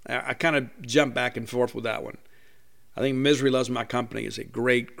 I kind of jumped back and forth with that one. I think Misery Loves My Company is a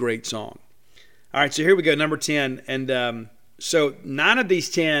great, great song. All right, so here we go, number 10. And so 9 of these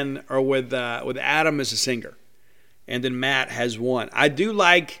 10 are with Adam as a singer. And then Matt has 1. I do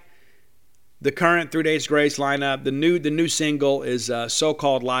like the current 3 Days Grace lineup. The new single is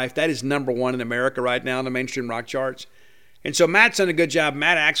So-Called Life. That is #1 in America right now in the mainstream rock charts. And so Matt's done a good job.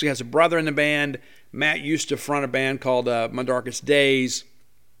 Matt actually has a brother in the band. Matt used to front a band called My Darkest Days.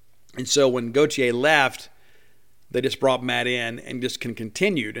 And so when Gauthier left, they just brought Matt in and just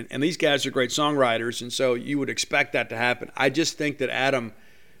continued. And these guys are great songwriters, and so you would expect that to happen. I just think that Adam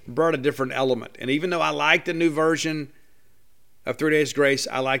brought a different element. And even though I like the new version of 3 Days Grace,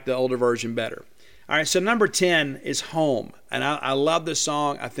 I like the older version better. All right, so number 10 is Home. And I love this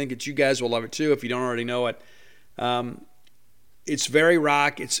song. I think that you guys will love it too if you don't already know it. It's very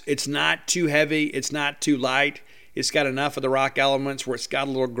rock. It's not too heavy. It's not too light. It's got enough of the rock elements where it's got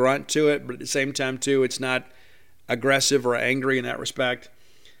a little grunt to it, but at the same time too, it's not aggressive or angry in that respect.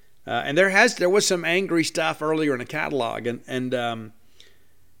 And there was some angry stuff earlier in the catalog, and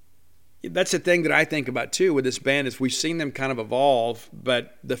that's the thing that I think about too with this band is we've seen them kind of evolve,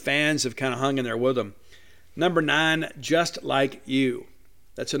 but the fans have kind of hung in there with them. Number 9, Just Like You.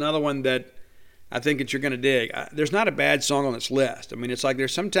 That's another one that I think that you're going to dig. There's not a bad song on this list. I mean, it's like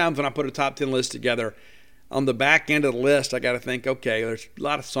there's sometimes when I put a top 10 list together, on the back end of the list, I got to think, okay, there's a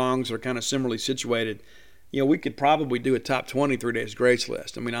lot of songs that are kind of similarly situated. We could probably do a top 20 3 Days Grace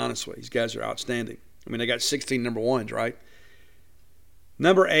list. I mean, honestly, these guys are outstanding. I mean, they got 16 #1s, right?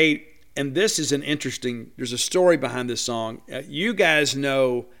 Number 8, and this is there's a story behind this song. You guys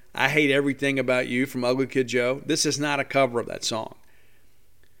know I Hate Everything About You from Ugly Kid Joe. This is not a cover of that song.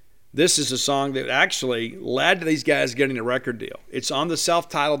 This is a song that actually led to these guys getting a record deal. It's on the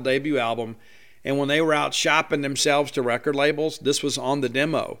self-titled debut album, and when they were out shopping themselves to record labels, this was on the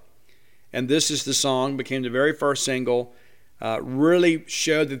demo. And this is the song, became the very first single, really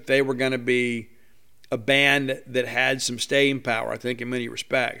showed that they were going to be a band that had some staying power, I think, in many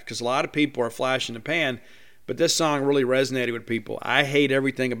respects. Because a lot of people are flash in the pan, but this song really resonated with people. I Hate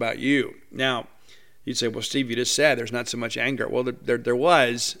Everything About You. Now, you'd say, well, Steve, you just said there's not so much anger. Well, there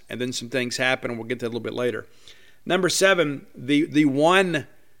was, and then some things happened, and we'll get to that a little bit later. Number 7, the one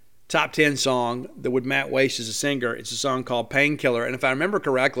top 10 song that with Matt Waste as a singer, it's a song called Painkiller. And if I remember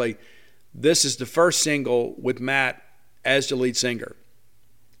correctly, this is the first single with Matt as the lead singer.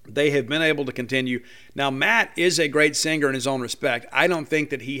 They have been able to continue. Now, Matt is a great singer in his own respect. I don't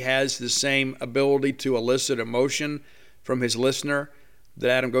think that he has the same ability to elicit emotion from his listener that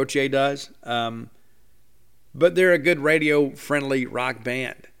Adam Gauthier does. But they're a good radio-friendly rock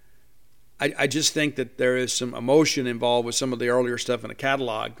band. I just think that there is some emotion involved with some of the earlier stuff in the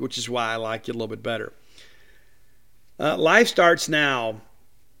catalog, which is why I like it a little bit better. Life Starts Now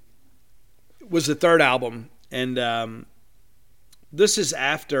was the third album, and this is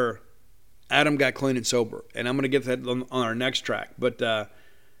after Adam got clean and sober, and I'm going to get that on our next track. But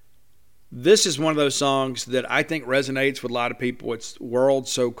this is one of those songs that I think resonates with a lot of people. It's World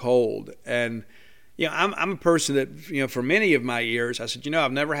So Cold, and I'm a person that, for many of my years, I said,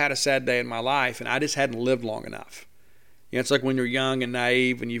 I've never had a sad day in my life, and I just hadn't lived long enough. It's like when you're young and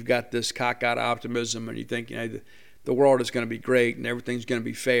naive and you've got this cockeyed optimism and you think, the world is going to be great and everything's going to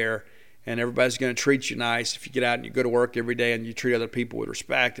be fair and everybody's going to treat you nice if you get out and you go to work every day and you treat other people with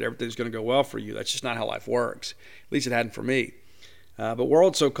respect and everything's going to go well for you. That's just not how life works. At least it hadn't for me. But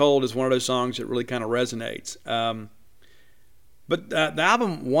World So Cold is one of those songs that really kind of resonates. But the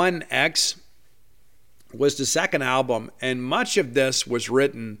album 1X was the second album, and much of this was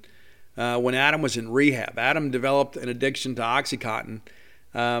written when Adam was in rehab. Adam developed an addiction to OxyContin,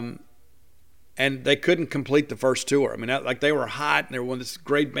 and they couldn't complete the first tour. I mean, they were hot, and they were one of these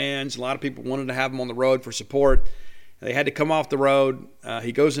great bands. A lot of people wanted to have them on the road for support. They had to come off the road.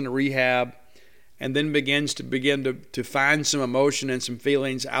 He goes into rehab and then begins to find some emotion and some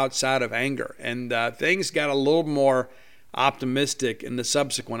feelings outside of anger. And things got a little more optimistic in the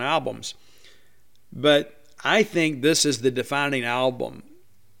subsequent albums. But I think this is the defining album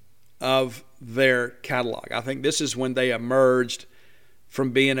of their catalog. I think this is when they emerged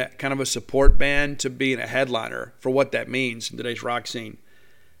from being a kind of a support band to being a headliner, for what that means in today's rock scene.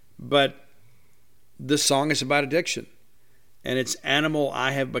 But this song is about addiction, and it's Animal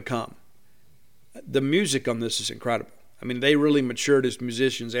I Have Become. The music on this is incredible. I mean, they really matured as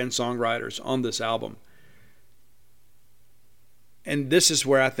musicians and songwriters on this album. And this is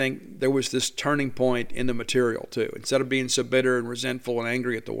where I think there was this turning point in the material, too. Instead of being so bitter and resentful and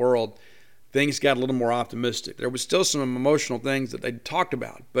angry at the world, things got a little more optimistic. There was still some emotional things that they talked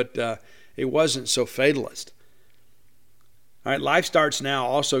about, but it wasn't so fatalist. All right, Life Starts Now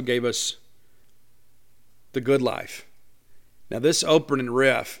also gave us The Good Life. Now, this opening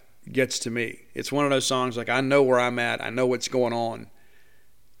riff gets to me. It's one of those songs like, I know where I'm at. I know what's going on.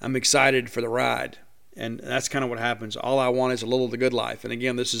 I'm excited for the ride. And that's kind of what happens. All I want is a little of the good life. And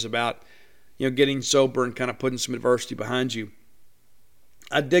again, this is about, getting sober and kind of putting some adversity behind you.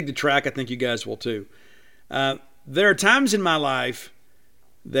 I dig the track. I think you guys will too. There are times in my life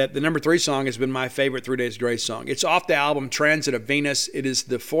that the number 3 song has been my favorite 3 Days Grace song. It's off the album Transit of Venus. It is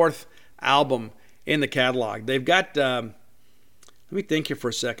the 4th album in the catalog. They've got, let me think here for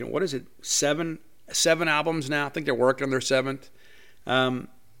a second. What is it? 7 albums now. I think they're working on their 7th.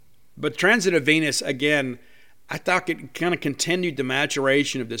 But Transit of Venus, again, I thought it kind of continued the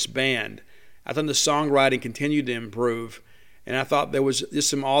maturation of this band. I thought the songwriting continued to improve. And I thought there was just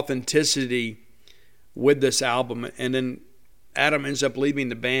some authenticity with this album. And then Adam ends up leaving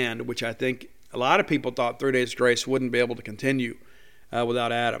the band, which I think a lot of people thought 3 Days Grace wouldn't be able to continue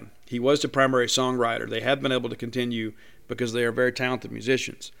without Adam. He was the primary songwriter. They have been able to continue because they are very talented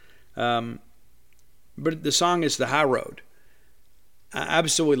musicians. But the song is The High Road. I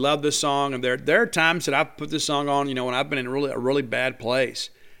absolutely love this song, and there are times that I've put this song on, when I've been in a really bad place,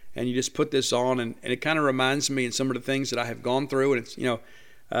 and you just put this on, and it kind of reminds me of some of the things that I have gone through, and it's,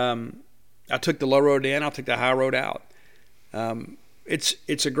 I took the low road in, I'll take the high road out.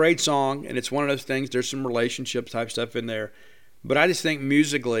 It's a great song, and it's one of those things, there's some relationships type stuff in there, but I just think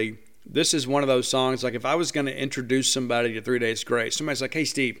musically, this is one of those songs, like if I was going to introduce somebody to 3 Days Grace, somebody's like, hey,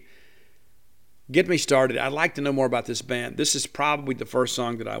 Steve, get me started. I'd like to know more about this band. This is probably the first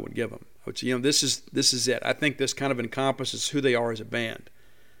song that I would give them. I would say, this is it. I think this kind of encompasses who they are as a band.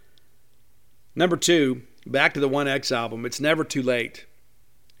 Number 2, back to the 1X album, It's Never Too Late.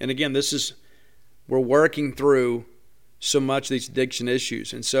 And again, we're working through so much of these addiction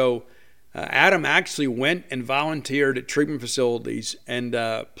issues. And so Adam actually went and volunteered at treatment facilities and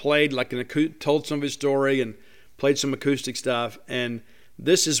played told some of his story and played some acoustic stuff. And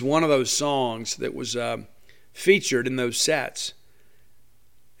this is one of those songs that was featured in those sets.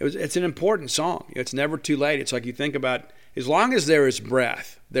 It's an important song. It's never too late. It's like you think about, as long as there is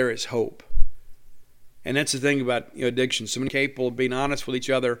breath, there is hope. And that's the thing about addiction. So many capable of being honest with each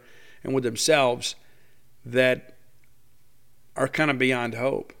other and with themselves that are kind of beyond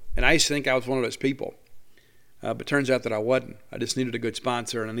hope. And I used to think I was one of those people. But turns out that I wasn't. I just needed a good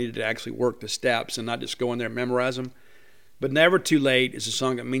sponsor, and I needed to actually work the steps and not just go in there and memorize them. But Never Too Late is a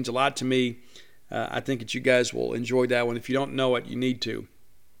song that means a lot to me. I think that you guys will enjoy that one. If you don't know it, you need to.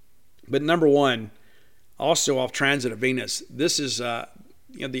 But number one, also off Transit of Venus, this is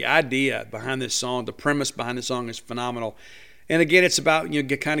the idea behind this song, the premise behind the song is phenomenal. And again, it's about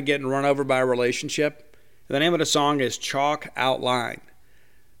kind of getting run over by a relationship. The name of the song is Chalk Outline.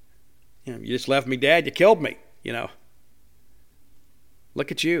 You just left me dead. You killed me.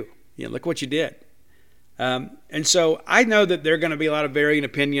 Look at you. Look what you did. And so I know that there are going to be a lot of varying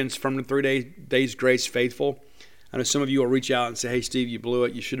opinions from the 3 Days Grace faithful. I know some of you will reach out and say, hey, Steve, you blew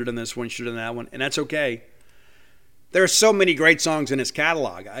it. You should have done this one. You should have done that one. And that's okay. There are so many great songs in his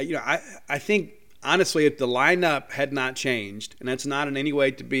catalog. I think, honestly, if the lineup had not changed, and that's not in any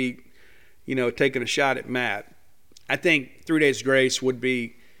way to be, taking a shot at Matt, I think 3 Days Grace would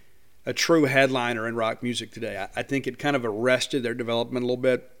be a true headliner in rock music today. I think it kind of arrested their development a little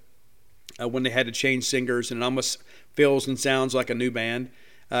bit when they had to change singers, and it almost feels and sounds like a new band.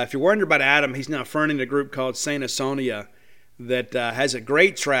 If you're wondering about Adam, he's now fronting a group called Saint Asonia that has a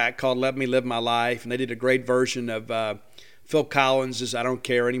great track called Let Me Live My Life, and they did a great version of Phil Collins' I Don't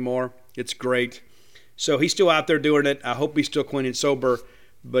Care Anymore. It's great. So he's still out there doing it. I hope he's still clean and sober,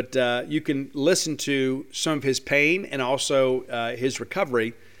 but you can listen to some of his pain and also his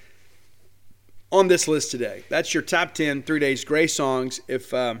recovery on this list today. That's your top 10 3 Days Grace songs.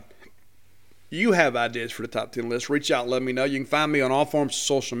 If you have ideas for the top 10 list, reach out and let me know. You can find me on all forms of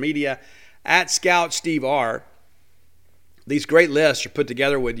social media at Scout Steve R. These great lists are put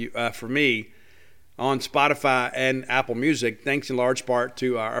together with you for me on Spotify and Apple Music, thanks in large part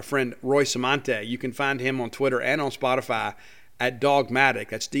to our friend Roy Samante. You can find him on Twitter and on Spotify at Dogmatic.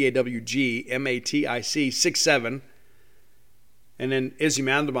 That's DAWGMATIC 67. And then Izzy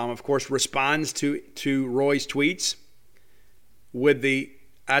Mandelbaum, of course, responds to Roy's tweets with the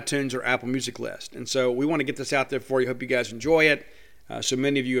iTunes or Apple Music list. And so we want to get this out there for you. Hope you guys enjoy it. So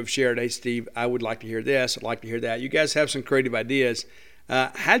many of you have shared, hey, Steve, I would like to hear this. I'd like to hear that. You guys have some creative ideas.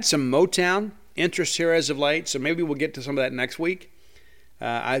 Had some Motown interest here as of late, so maybe we'll get to some of that next week.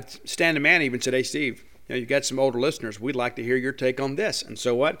 Stan the Man even said, hey, Steve, you've got some older listeners. We'd like to hear your take on this. And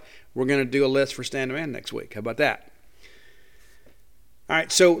so what? We're going to do a list for Stan the Man next week. How about that? All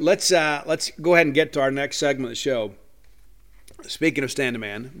right, so let's go ahead and get to our next segment of the show. Speaking of Stand a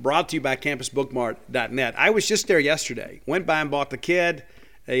Man, brought to you by campusbookmart.net. I was just there yesterday. Went by and bought the kid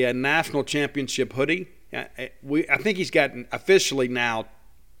a national championship hoodie. I think he's gotten officially now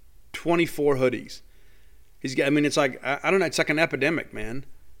 24 hoodies. It's like, I don't know, it's like an epidemic, man.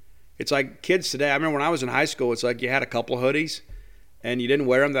 It's like kids today. I remember when I was in high school, it's like you had a couple of hoodies and you didn't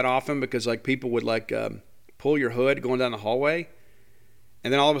wear them that often because like people would pull your hood going down the hallway.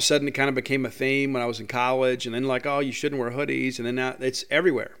 And then all of a sudden it kind of became a theme when I was in college. And then oh, you shouldn't wear hoodies. And then now it's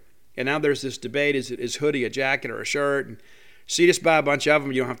everywhere. And now there's this debate, is hoodie a jacket or a shirt? And so you just buy a bunch of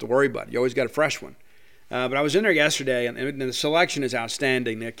them, you don't have to worry about it. You always got a fresh one. But I was in there yesterday, and the selection is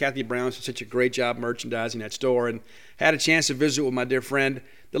outstanding. Kathy Brown did such a great job merchandising that store, and had a chance to visit with my dear friend,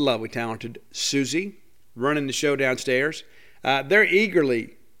 the lovely, talented Susie, running the show downstairs. They're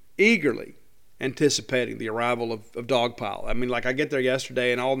eagerly anticipating the arrival of Dogpile. I get there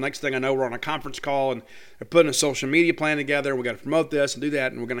yesterday, and next thing I know, we're on a conference call, and they're putting a social media plan together. We've got to promote this and do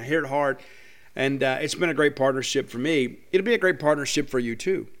that, and we're going to hit it hard. And it's been a great partnership for me. It'll be a great partnership for you,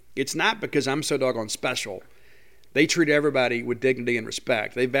 too. It's not because I'm so doggone special. They treat everybody with dignity and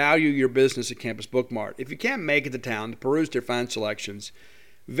respect. They value your business at Campus Bookmart. If you can't make it to town to peruse their fine selections,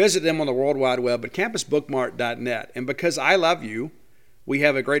 visit them on the World Wide Web at campusbookmart.net. And because I love you, we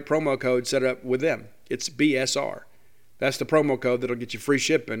have a great promo code set up with them. It's BSR. That's the promo code that'll get you free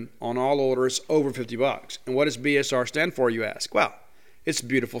shipping on all orders over $50. And what does BSR stand for, you ask? Well, it's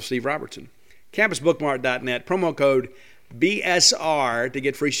beautiful Steve Robertson. Campusbookmart.net, promo code BSR to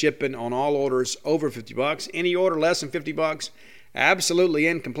get free shipping on all orders over $50. Any order less than $50, absolutely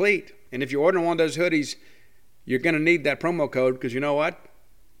incomplete. And if you're ordering one of those hoodies, you're going to need that promo code because you know what?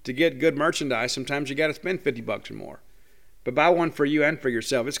 To get good merchandise, sometimes you got to spend $50 or more. but buy one for you and for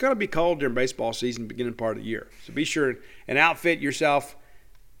yourself. It's going to be cold during baseball season, beginning part of the year. So be sure and outfit yourself,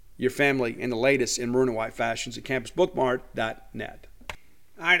 your family, in the latest in maroon and white fashions at campusbookmart.net.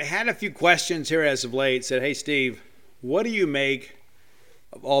 All right, I had a few questions here as of late. Said, hey, Steve, what do you make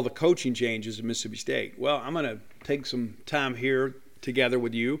of all the coaching changes at Mississippi State? Well, I'm going to take some time here together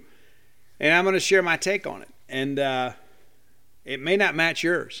with you, and I'm going to share my take on it. And it may not match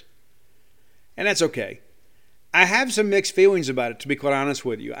yours, and that's okay. I have some mixed feelings about it, to be quite honest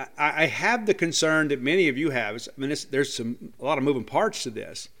with you. I have the concern that many of you have. I mean, there's a lot of moving parts to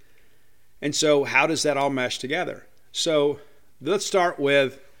this. And so how does that all mesh together? So let's start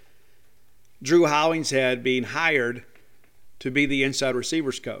with Drew Hollingshead being hired to be the inside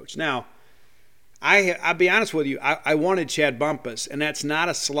receivers coach. Now, I'll be honest with you, I wanted Chad Bumpus, and that's not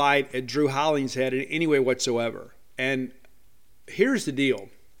a slight at Drew Hollingshead in any way whatsoever. And here's the deal.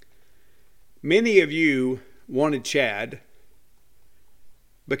 Many of you wanted Chad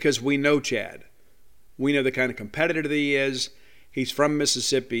because we know Chad. We know the kind of competitor that he is. He's from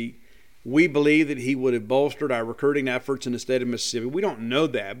Mississippi. We believe that he would have bolstered our recruiting efforts in the state of Mississippi. We don't know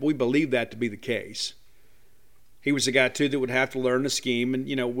that, but we believe that to be the case. He was a guy, too, that would have to learn the scheme. And,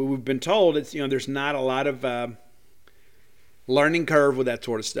 we've been told there's not a lot of learning curve with that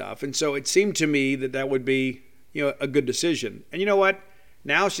sort of stuff. And so it seemed to me that would be, a good decision. And you know what?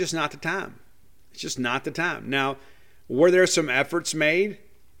 Now it's just not the time. It's just not the time. Now, were there some efforts made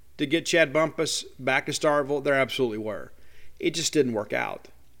to get Chad Bumpus back to Starkville? There absolutely were. It just didn't work out.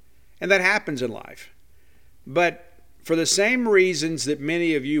 And that happens in life. But for the same reasons that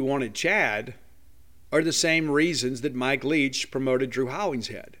many of you wanted Chad are the same reasons that Mike Leach promoted Drew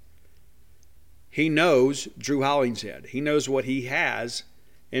Hollingshead. He knows Drew Hollingshead. He knows what he has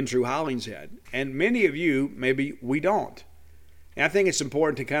in Drew Hollingshead. And many of you, maybe we don't. And I think it's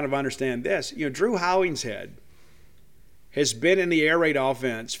important to kind of understand this. Drew Hollingshead has been in the air raid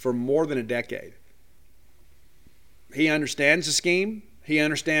offense for more than a decade. He understands the scheme. He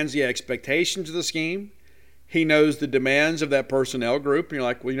understands the expectations of the scheme. He knows the demands of that personnel group. And you're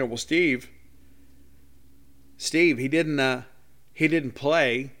like, well, Steve, he didn't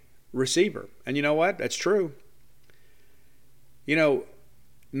play receiver. And you know what? That's true.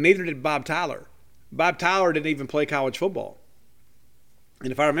 Neither did Bob Tyler. Bob Tyler didn't even play college football.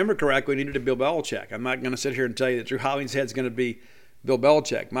 And if I remember correctly, we needed a Bill Belichick. I'm not going to sit here and tell you that Drew Hollingshead's going to be Bill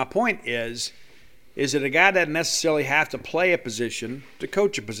Belichick. My point is that a guy doesn't necessarily have to play a position to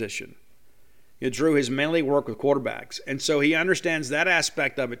coach a position. Drew has mainly worked with quarterbacks, and so he understands that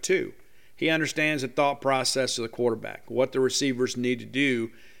aspect of it too. He understands the thought process of the quarterback, what the receivers need to do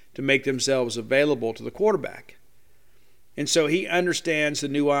to make themselves available to the quarterback. And so he understands the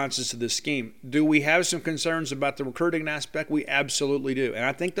nuances of this scheme. Do we have some concerns about the recruiting aspect? We absolutely do. And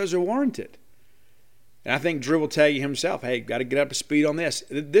I think those are warranted. And I think Drew will tell you himself, hey, got to get up to speed on this.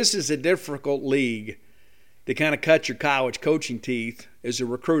 This is a difficult league to kind of cut your college coaching teeth as a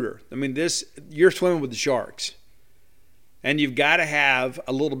recruiter. I mean, you're swimming with the sharks. And you've got to have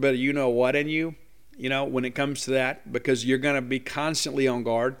a little bit of you-know-what in you, when it comes to that, because you're going to be constantly on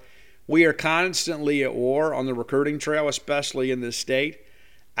guard. We are constantly at war on the recruiting trail, especially in this state.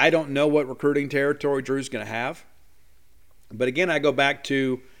 I don't know what recruiting territory Drew's going to have. But again, I go back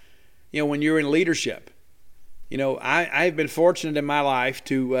to, when you're in leadership. I've been fortunate in my life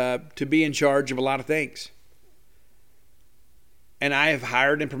to be in charge of a lot of things. And I have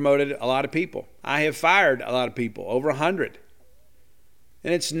hired and promoted a lot of people. I have fired a lot of people, over 100.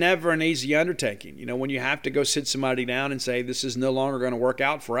 And it's never an easy undertaking, when you have to go sit somebody down and say, this is no longer going to work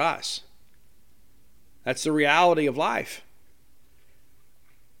out for us. That's the reality of life.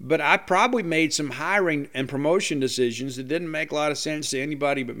 But I probably made some hiring and promotion decisions that didn't make a lot of sense to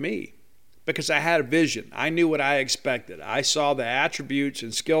anybody but me, because I had a vision. I knew what I expected. I saw the attributes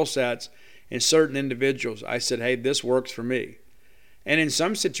and skill sets in certain individuals. I said, hey, this works for me. And in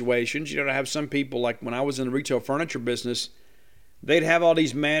some situations, I have some people, like when I was in the retail furniture business, they'd have all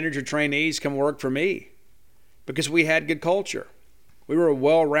these manager trainees come work for me because we had good culture. We were a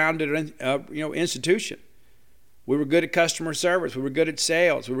well-rounded, institution. We were good at customer service. We were good at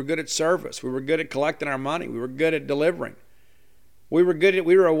sales. We were good at service. We were good at collecting our money. We were good at delivering. We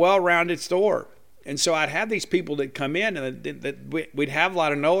were a well-rounded store. And so I'd have these people that come in and we'd have a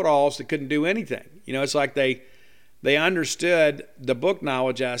lot of know-it-alls that couldn't do anything. It's like they understood the book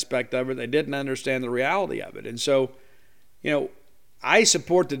knowledge aspect of it. They didn't understand the reality of it. And so, I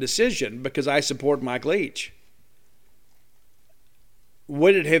support the decision because I support Mike Leach.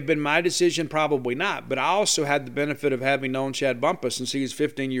 Would it have been my decision? Probably not. But I also had the benefit of having known Chad Bumpus since he was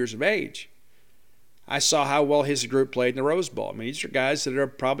 15 years of age. I saw how well his group played in the Rose Bowl. I mean, these are guys that are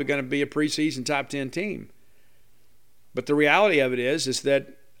probably going to be a preseason top 10 team. But the reality of it is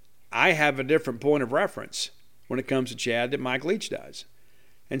that I have a different point of reference when it comes to Chad that Mike Leach does.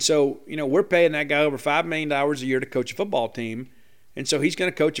 And so, we're paying that guy over $5 million a year to coach a football team, and so he's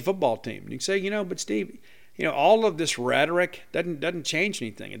going to coach a football team. And you can say, but Steve, all of this rhetoric doesn't change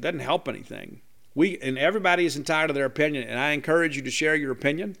anything. It doesn't help anything. And everybody is entitled to their opinion, and I encourage you to share your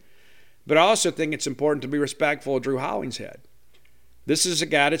opinion. But I also think it's important to be respectful of Drew Hollingshead. This is a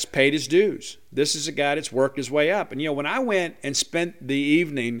guy that's paid his dues. This is a guy that's worked his way up. And, when I went and spent the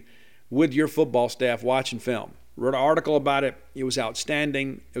evening with your football staff watching film, wrote an article about it, it was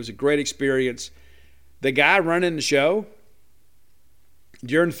outstanding. It was a great experience. The guy running the show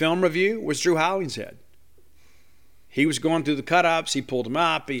during film review was Drew Hollingshead. He was going through the cut-ups. He pulled them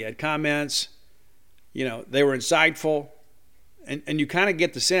up. He had comments. They were insightful. And you kind of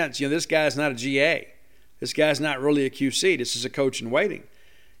get the sense, this guy's not a GA. This guy's not really a QC. This is a coach in waiting.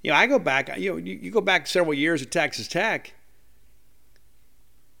 I go back, you go back several years at Texas Tech.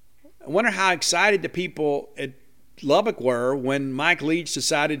 I wonder how excited the people at Lubbock were when Mike Leach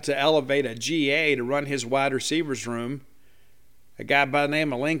decided to elevate a GA to run his wide receivers room, a guy by the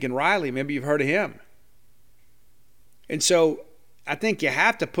name of Lincoln Riley. Maybe you've heard of him. And so I think you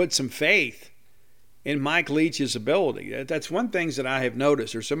have to put some faith in Mike Leach's ability. That's one thing that I have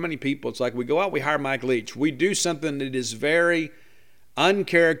noticed. There's so many people, it's like we go out, we hire Mike Leach. We do something that is very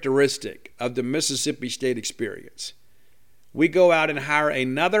uncharacteristic of the Mississippi State experience. We go out and hire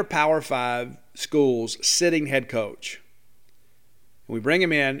another Power 5 school's sitting head coach. And we bring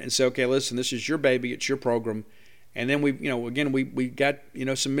him in and say, okay, listen, this is your baby, it's your program. And then we got,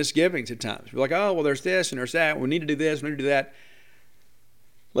 some misgivings at times. We're like, oh, well, there's this and there's that. We need to do this, we need to do that.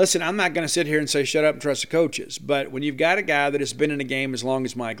 Listen, I'm not going to sit here and say shut up and trust the coaches. But when you've got a guy that has been in a game as long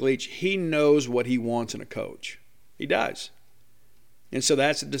as Mike Leach, he knows what he wants in a coach. He does. And so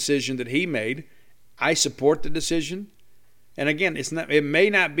that's a decision that he made. I support the decision. And again, it may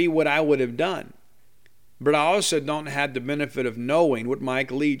not be what I would have done. But I also don't have the benefit of knowing what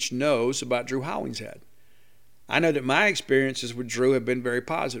Mike Leach knows about Drew Hollingshead. I know that my experiences with Drew have been very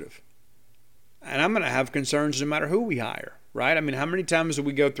positive. And I'm going to have concerns no matter who we hire. Right? I mean, how many times do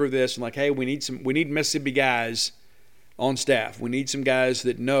we go through this and like, hey, we need Mississippi guys on staff. We need some guys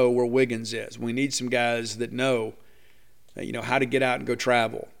that know where Wiggins is. We need some guys that know, how to get out and go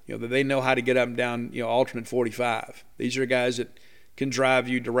travel. That they know how to get up and down, alternate 45. These are guys that can drive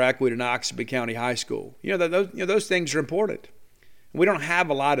you directly to Noxubee County High School. Those things are important. And we don't have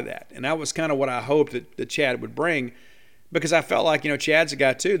a lot of that. And that was kind of what I hoped that Chad would bring, because I felt like, Chad's a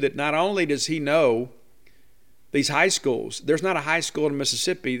guy too that not only does he know these high schools, there's not a high school in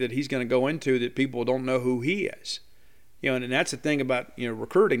Mississippi that he's going to go into that people don't know who he is. And that's the thing about,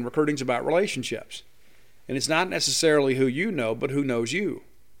 recruiting. Recruiting's about relationships. And it's not necessarily who you know, but who knows you.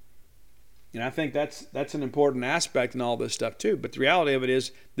 And I think that's an important aspect in all this stuff too. But the reality of it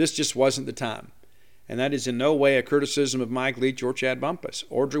is this just wasn't the time. And that is in no way a criticism of Mike Leach or Chad Bumpus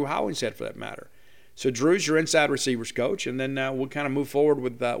or Drew Hollingshead for that matter. So Drew's your inside receivers coach, and then we'll kind of move forward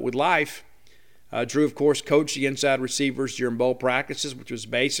with life. Drew, of course, coached the inside receivers during bowl practices, which was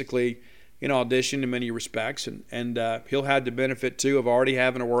basically an audition in many respects. And he'll have the benefit, too, of already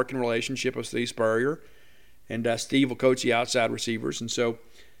having a working relationship with Steve Spurrier. And Steve will coach the outside receivers. And so,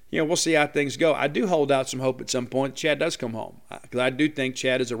 we'll see how things go. I do hold out some hope at some point Chad does come home, because I do think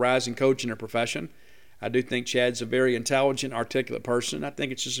Chad is a rising coach in a profession. I do think Chad's a very intelligent, articulate person. I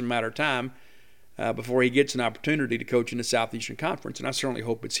think it's just a matter of time before he gets an opportunity to coach in the Southeastern Conference. And I certainly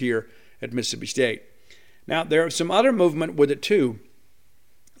hope it's here at Mississippi State. Now, there's some other movement with it too.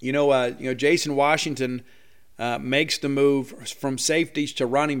 Jason Washington makes the move from safeties to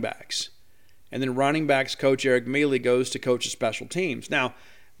running backs. And then running backs coach Eric Mealy goes to coach the special teams. Now,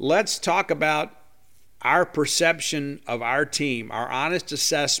 let's talk about our perception of our team, our honest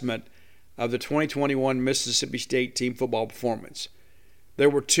assessment of the 2021 Mississippi State team football performance. There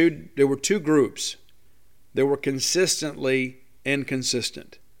were two groups that were consistently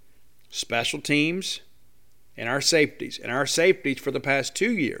inconsistent. Special teams and our safeties. And our safeties for the past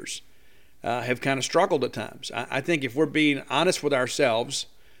 2 years have kind of struggled at times. I think if we're being honest with ourselves,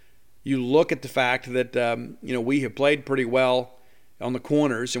 you look at the fact that, we have played pretty well on the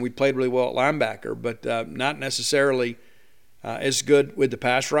corners and we played really well at linebacker, but not necessarily as good with the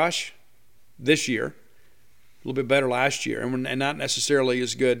pass rush this year. A little bit better last year, and not necessarily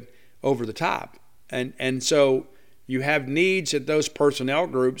as good over the top. And so you have needs at those personnel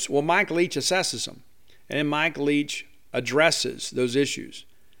groups. Well, Mike Leach assesses them, and then Mike Leach addresses those issues.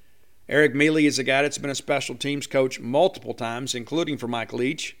 Eric Mealy is a guy that's been a special teams coach multiple times, including for Mike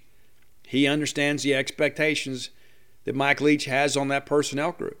Leach. He understands the expectations that Mike Leach has on that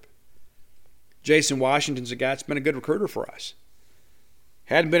personnel group. Jason Washington's a guy that's been a good recruiter for us.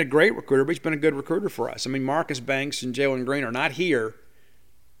 Hadn't been a great recruiter, but he's been a good recruiter for us. I mean, Marcus Banks and Jalen Green are not here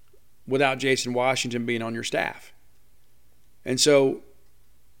without Jason Washington being on your staff. And so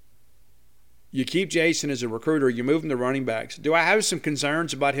you keep Jason as a recruiter, you move him to running backs. Do I have some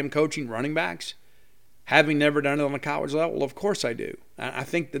concerns about him coaching running backs, having never done it on the college level? Well, of course I do. I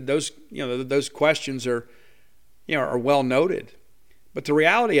think that those questions are well noted. But the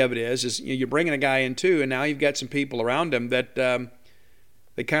reality of it is you're bringing a guy in too, and now you've got some people around him that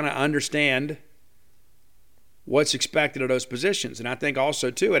they kind of understand what's expected of those positions. And I think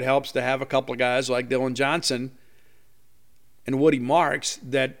also too it helps to have a couple of guys like Dylan Johnson and Woody Marks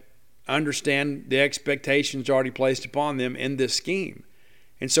that understand the expectations already placed upon them in this scheme.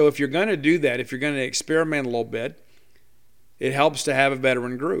 And so if you're going to do that, if you're going to experiment a little bit, it helps to have a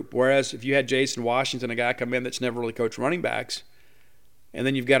veteran group. Whereas if you had Jason Washington, a guy come in that's never really coached running backs, and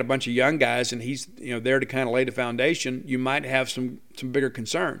then you've got a bunch of young guys and he's there to kind of lay the foundation, you might have some bigger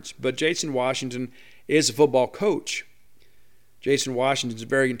concerns. But Jason Washington is a football coach. Jason Washington's a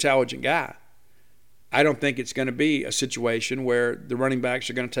very intelligent guy. I don't think it's going to be a situation where the running backs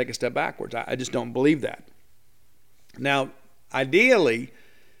are going to take a step backwards. I just don't believe that. Now, ideally,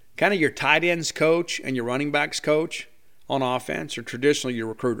 kind of your tight ends coach and your running backs coach on offense are traditionally your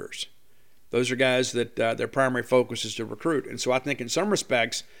recruiters. Those are guys that their primary focus is to recruit. And so I think in some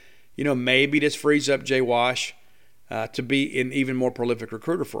respects, maybe this frees up Jay Wash to be an even more prolific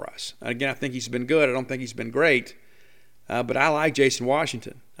recruiter for us. Again, I think he's been good. I don't think he's been great. But I like Jason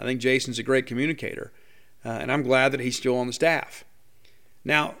Washington. I think Jason's a great communicator. And I'm glad that he's still on the staff.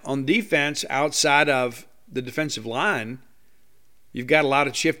 Now, on defense, outside of the defensive line, you've got a lot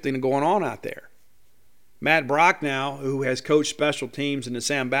of shifting going on out there. Matt Brock now, who has coached special teams in the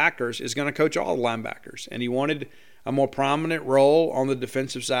Sam backers, is going to coach all the linebackers. And he wanted a more prominent role on the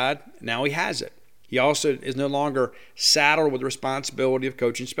defensive side. Now he has it. He also is no longer saddled with the responsibility of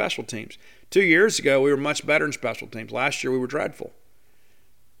coaching special teams. 2 years ago, we were much better in special teams. Last year, we were dreadful.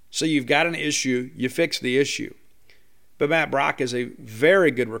 So you've got an issue, you fix the issue. But Matt Brock is a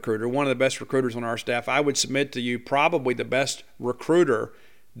very good recruiter, one of the best recruiters on our staff. I would submit to you probably the best recruiter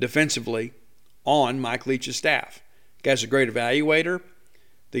defensively on Mike Leach's staff. The guy's a great evaluator.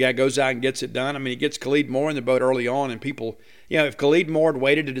 The guy goes out and gets it done. I mean, he gets Khalid Moore in the boat early on, and people, if Khalid Moore had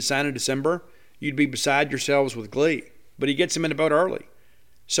waited to sign in December, you'd be beside yourselves with glee. But he gets him in the boat early.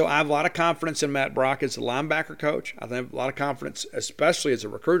 So I have a lot of confidence in Matt Brock as a linebacker coach. I have a lot of confidence, especially as a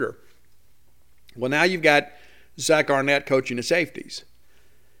recruiter. Well, now you've got Zach Arnett coaching the safeties.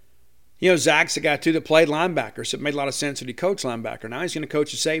 Zach's the guy, too, that played linebacker, so it made a lot of sense that he coached linebacker. Now he's going to coach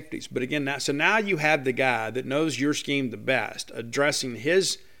the safeties. But again, now you have the guy that knows your scheme the best, addressing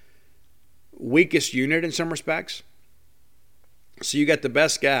his weakest unit in some respects. So you got the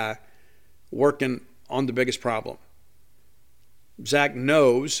best guy working on the biggest problem. Zach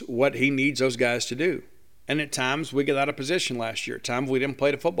knows what he needs those guys to do. And at times we get out of position last year. At times we didn't play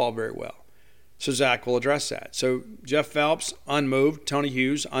the football very well. So Zach will address that. So Jeff Phelps, unmoved. Tony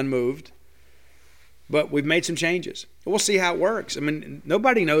Hughes, unmoved. But we've made some changes. We'll see how it works. I mean,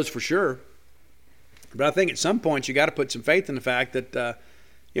 nobody knows for sure. But I think at some point you got to put some faith in the fact that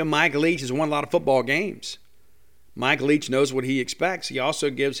Mike Leach has won a lot of football games. Mike Leach knows what he expects. He also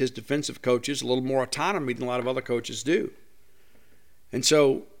gives his defensive coaches a little more autonomy than a lot of other coaches do. And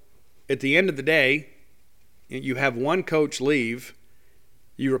so at the end of the day, you have one coach leave.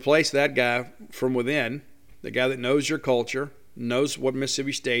 You replace that guy from within, the guy that knows your culture, knows what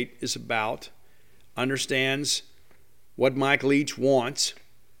Mississippi State is about, understands what Mike Leach wants,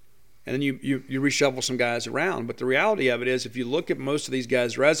 and then you reshuffle some guys around. But the reality of it is, if you look at most of these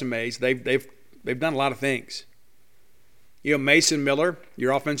guys' resumes, they've done a lot of things. Mason Miller,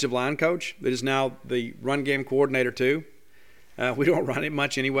 your offensive line coach, that is now the run game coordinator too. We don't run it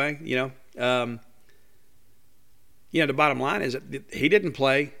much anyway, the bottom line is that he didn't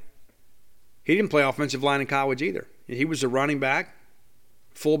play offensive line in college either. He was a running back,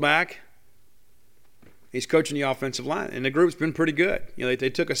 fullback. He's coaching the offensive line, and the group's been pretty good. They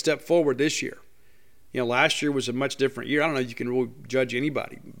took a step forward this year. Last year was a much different year. I don't know if you can really judge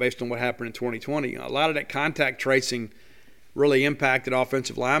anybody based on what happened in 2020. A lot of that contact tracing really impacted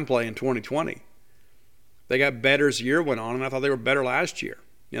offensive line play in 2020. They got better as the year went on, and I thought they were better last year.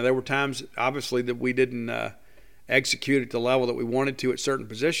 There were times, obviously, that we didn't execute at the level that we wanted to at certain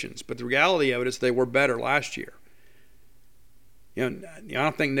positions. But the reality of it is they were better last year. I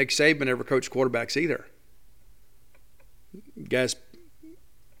don't think Nick Saban ever coached quarterbacks either. Guys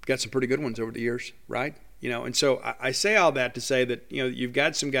got some pretty good ones over the years, right? And so I say all that to say that, you've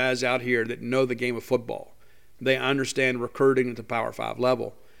got some guys out here that know the game of football. They understand recruiting at the Power 5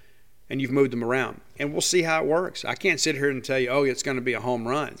 level. and you've moved them around. And we'll see how it works. I can't sit here and tell you, oh, it's going to be a home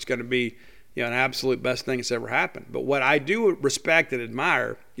run. It's going to be an absolute best thing that's ever happened. But what I do respect and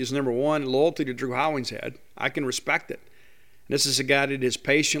admire is, number one, loyalty to Drew Hollingshead. I can respect it. This is a guy that has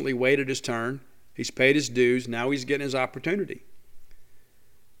patiently waited his turn. He's paid his dues. Now he's getting his opportunity.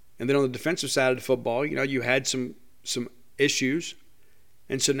 And then on the defensive side of the football, you had some issues.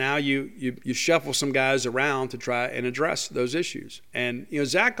 And so now you shuffle some guys around to try and address those issues. And,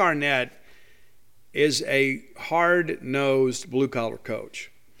 Zach Arnett is a hard-nosed blue-collar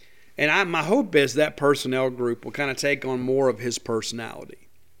coach. And my hope is that personnel group will kind of take on more of his personality.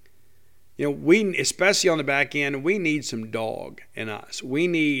 We, especially on the back end, we need some dog in us. We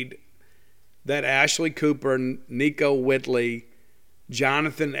need that Ashley Cooper, Nico Whitley,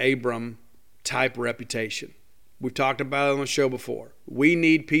 Jonathan Abram type reputation. We've talked about it on the show before. We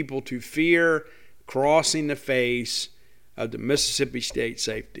need people to fear crossing the face of the Mississippi State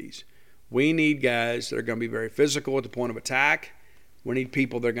safeties. We need guys that are going to be very physical at the point of attack. We need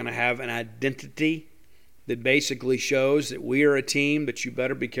people that are going to have an identity that basically shows that we are a team that you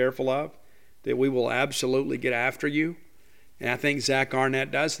better be careful of, that we will absolutely get after you. And I think Zach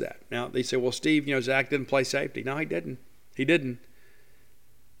Arnett does that. Now, they say, well, Steve, Zach didn't play safety. No, he didn't. He didn't.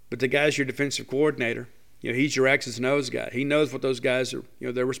 But the guy's your defensive coordinator. He's your X's and O's guy. He knows what those guys are,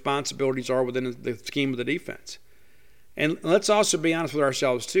 their responsibilities are within the scheme of the defense. And let's also be honest with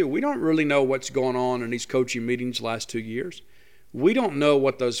ourselves, too. We don't really know what's going on in these coaching meetings the last 2 years. We don't know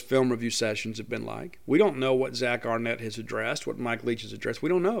what those film review sessions have been like. We don't know what Zach Arnett has addressed, what Mike Leach has addressed. We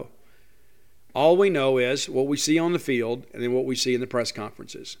don't know. All we know is what we see on the field and then what we see in the press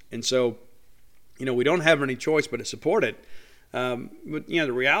conferences. And so, we don't have any choice but to support it. But,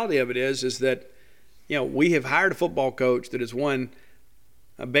 the reality of it is that, we have hired a football coach that has won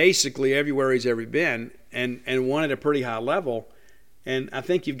basically everywhere he's ever been and won at a pretty high level. And I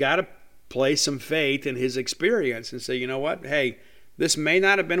think you've got to place some faith in his experience and say, you know what, hey, this may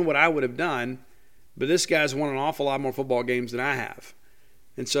not have been what I would have done, but this guy's won an awful lot more football games than I have.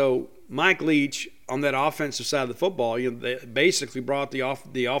 And so Mike Leach on that offensive side of the football, they basically brought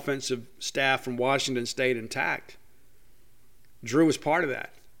the offensive staff from Washington State intact. Drew was part of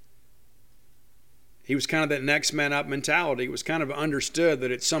that. He was kind of that next man up mentality. It was kind of understood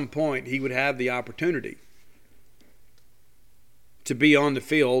that at some point he would have the opportunity to be on the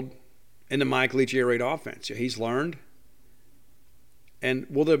field in the Mike Leach air raid offense. He's learned. And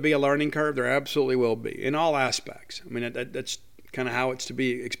will there be a learning curve? There absolutely will be, in all aspects. I mean, that's kind of how it's to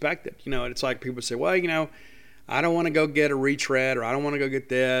be expected. It's like people say, well, I don't want to go get a retread, or I don't want to go get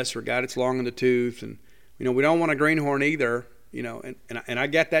this, or God, it's long in the tooth. And, we don't want a greenhorn either, and I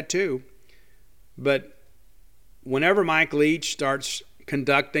get that too. But whenever Mike Leach starts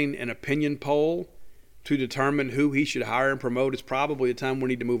conducting an opinion poll to determine who he should hire and promote, it's probably the time we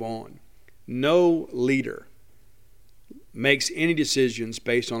need to move on. No leader makes any decisions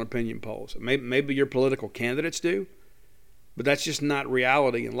based on opinion polls. Maybe your political candidates do, but that's just not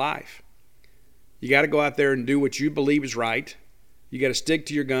reality in life. You got to go out there and do what you believe is right. You got to stick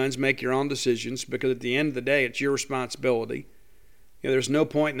to your guns, make your own decisions, because at the end of the day, it's your responsibility. There's no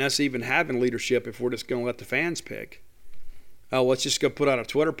point in us even having leadership if we're just going to let the fans pick. Oh, let's just go put out a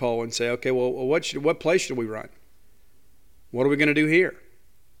Twitter poll and say, okay, well, what place should we run? What are we going to do here?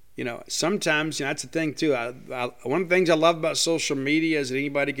 Sometimes that's the thing too. One of the things I love about social media is that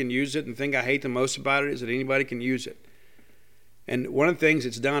anybody can use it, and the thing I hate the most about it is that anybody can use it. And one of the things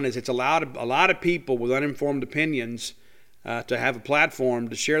it's done is it's allowed a lot of people with uninformed opinions to have a platform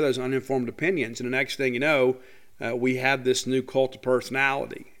to share those uninformed opinions. And the next thing you know, we have this new cult of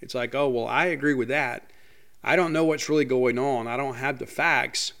personality. It's like, oh, well, I agree with that. I don't know what's really going on. I don't have the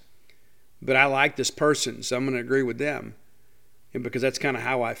facts, but I like this person, so I'm going to agree with them. And because that's kind of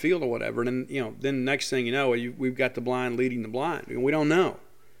how I feel or whatever. And then, then the next thing you know, we've got the blind leading the blind. We don't know.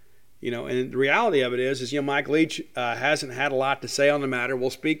 And the reality of it is Mike Leach hasn't had a lot to say on the matter. We'll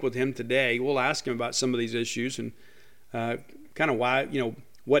speak with him today. We'll ask him about some of these issues and kind of why,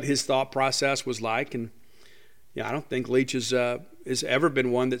 what his thought process was like. And I don't think Leach has ever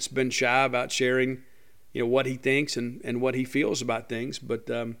been one that's been shy about sharing, what he thinks and what he feels about things. But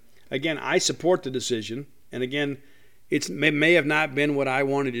again, I support the decision. And again, it may have not been what I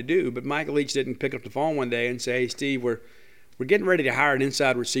wanted to do, but Mike Leach didn't pick up the phone one day and say, hey, Steve, we're getting ready to hire an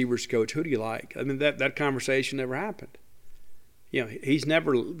inside receivers coach. Who do you like? I mean, that conversation never happened. He's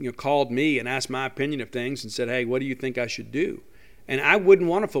never called me and asked my opinion of things and said, hey, what do you think I should do? And I wouldn't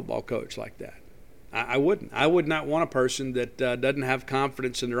want a football coach like that. I wouldn't. I would not want a person that doesn't have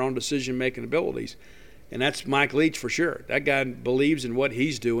confidence in their own decision-making abilities. And that's Mike Leach for sure. That guy believes in what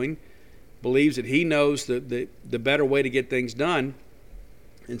he's doing, believes that he knows the better way to get things done.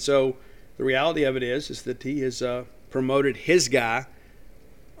 And so the reality of it is that he has promoted his guy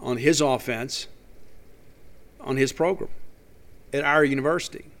on his offense on his program at our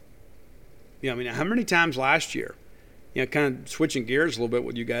university. I mean, how many times last year, kind of switching gears a little bit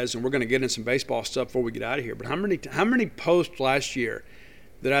with you guys, and we're going to get in some baseball stuff before we get out of here, but how many posts last year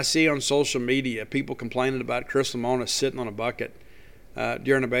that I see on social media, people complaining about Chris Lamona sitting on a bucket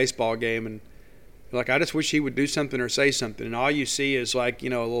during a baseball game, and like, I just wish he would do something or say something, and all you see is a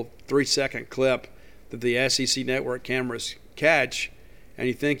little 3-second clip that the SEC network cameras catch, and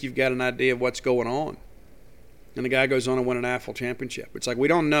you think you've got an idea of what's going on. And the guy goes on and win an AFL championship. It's like, we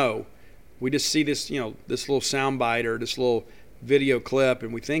don't know. We just see this, this little soundbite or this little video clip,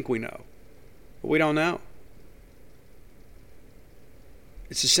 and we think we know. But we don't know.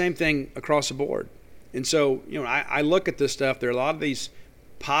 It's the same thing across the board. And so, I look at this stuff. There are a lot of these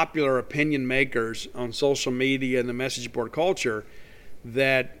popular opinion makers on social media and the message board culture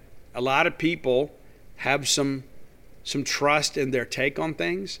that a lot of people have some trust in their take on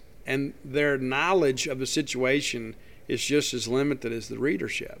things, and their knowledge of the situation is just as limited as the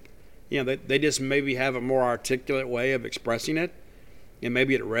readership. They just maybe have a more articulate way of expressing it, and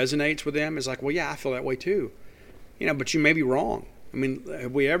maybe it resonates with them. It's like, well, yeah, I feel that way too. But you may be wrong. I mean,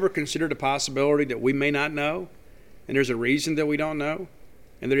 have we ever considered a possibility that we may not know, and there's a reason that we don't know,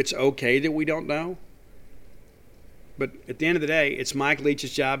 and that it's okay that we don't know? But at the end of the day, it's Mike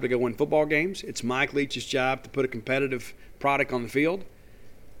Leach's job to go win football games. It's Mike Leach's job to put a competitive product on the field.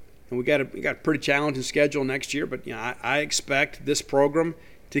 And we got a pretty challenging schedule next year, but I expect this program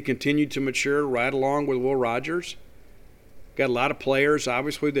to continue to mature right along with Will Rogers. Got a lot of players,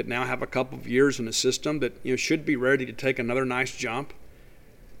 obviously, that now have a couple of years in the system that should be ready to take another nice jump.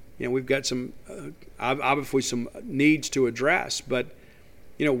 We've got some obviously some needs to address, but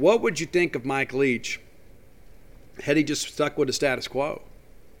what would you think of Mike Leach had he just stuck with the status quo?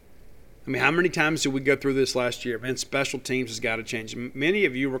 I mean, how many times did we go through this last year? Man, special teams has got to change. Many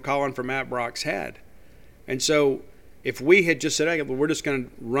of you were calling for Matt Brock's head. And so if we had just said, hey, well, we're just going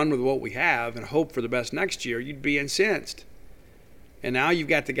to run with what we have and hope for the best next year, you'd be incensed. And now you've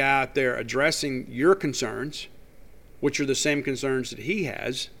got the guy out there addressing your concerns, which are the same concerns that he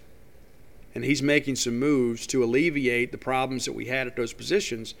has, and he's making some moves to alleviate the problems that we had at those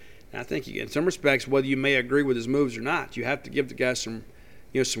positions. And I think, in some respects, whether you may agree with his moves or not, you have to give the guy some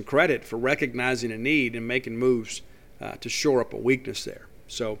credit for recognizing a need and making moves to shore up a weakness there.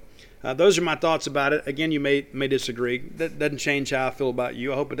 So those are my thoughts about it. Again, you may disagree. That doesn't change how I feel about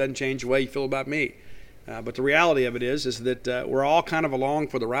you. I hope it doesn't change the way you feel about me. But the reality of it is that we're all kind of along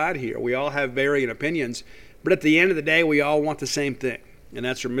for the ride here. We all have varying opinions, but at the end of the day, we all want the same thing, and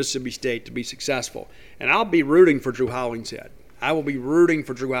that's for Mississippi State to be successful. And I'll be rooting for Drew Hollingshead. I will be rooting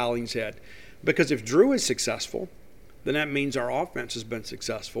for Drew Hollingshead, because if Drew is successful, then that means our offense has been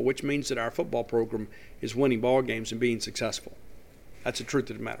successful, which means that our football program is winning ball games and being successful. That's the truth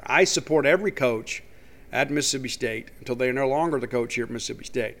of the matter. I support every coach at Mississippi State until they are no longer the coach here at Mississippi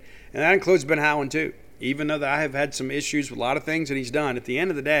State. And that includes Ben Howland too. Even though I have had some issues with a lot of things that he's done, at the end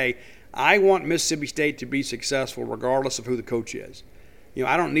of the day, I want Mississippi State to be successful regardless of who the coach is.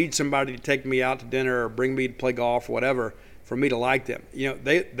 I don't need somebody to take me out to dinner or bring me to play golf or whatever for me to like them.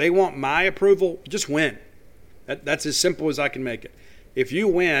 They want my approval. Just win. That's as simple as I can make it. If you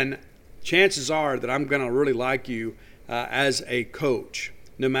win, chances are that I'm going to really like you as a coach,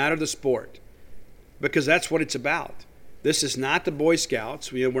 no matter the sport, because that's what it's about. This is not the Boy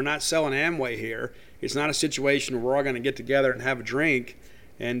Scouts. We're not selling Amway here. It's not a situation where we're all going to get together and have a drink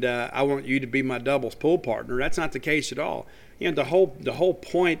and I want you to be my doubles pool partner. That's not the case at all. The whole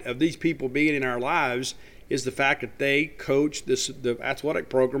point of these people being in our lives is the fact that they coach the athletic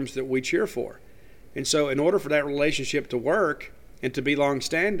programs that we cheer for. And so in order for that relationship to work and to be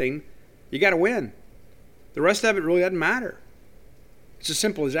long-standing, you got to win. The rest of it really doesn't matter. It's as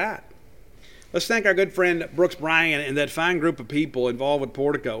simple as that. Let's thank our good friend Brooks Bryan and that fine group of people involved with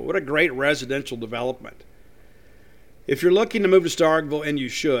Portico. What a great residential development. If you're looking to move to Starkville, and you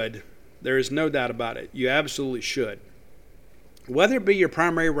should, there is no doubt about it. You absolutely should. Whether it be your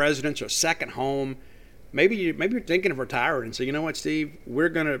primary residence or second home, maybe you're thinking of retiring and say, you know what, Steve, we're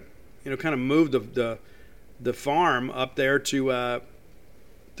going to kind of move the farm up there to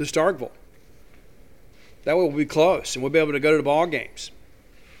Starkville. That way we'll be close, and we'll be able to go to the ball games.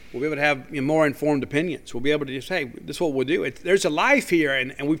 We'll be able to have more informed opinions. We'll be able to just, hey, this is what we'll do. There's a life here,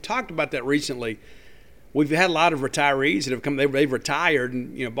 and we've talked about that recently. We've had a lot of retirees that have come. They've retired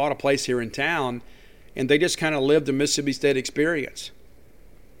and bought a place here in town, and they just kind of lived the Mississippi State experience.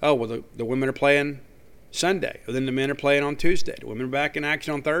 Oh, well, the women are playing Sunday, or then the men are playing on Tuesday. The women are back in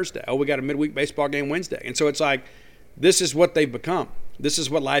action on Thursday. Oh, we got a midweek baseball game Wednesday. And so it's like, this is what they've become. This is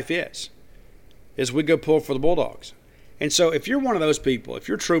what life is we go pull for the Bulldogs. And so if you're one of those people, if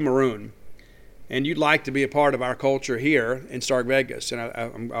you're true Maroon, and you'd like to be a part of our culture here in Stark Vegas,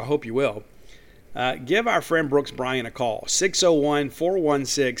 and I hope you will, give our friend Brooks Bryan a call,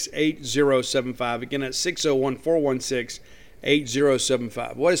 601-416-8075. Again, that's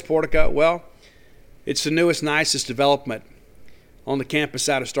 601-416-8075. What is Portico? Well, it's the newest, nicest development on the campus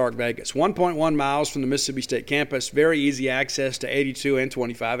out of Stark Vegas. 1.1 miles from the Mississippi State campus, very easy access to 82 and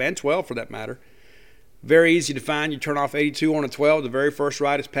 25, and 12 for that matter. Very easy to find. You turn off 82 on a 12. The very first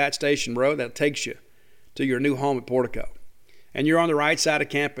right is Pat Station Road. That takes you to your new home at Portico. And you're on the right side of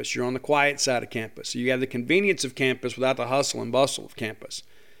campus. You're on the quiet side of campus. So you have the convenience of campus without the hustle and bustle of campus.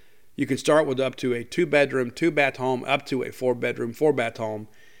 You can start with up to a 2-bedroom, 2-bath home, up to a 4-bedroom, 4-bath home.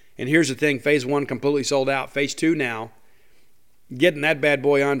 And here's the thing, Phase 1 completely sold out. Phase 2 now, getting that bad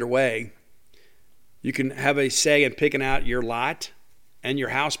boy underway. You can have a say in picking out your lot and your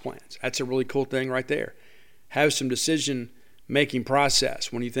house plans. That's a really cool thing right there. Have some decision-making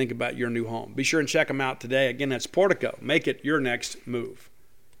process when you think about your new home. Be sure and check them out today. Again, that's Portico. Make it your next move.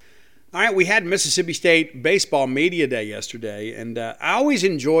 All right, we had Mississippi State Baseball Media Day yesterday, and I always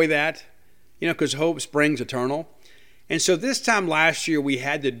enjoy that, because hope springs eternal. And so this time last year, we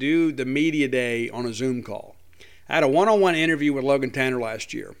had to do the Media Day on a Zoom call. I had a one-on-one interview with Logan Tanner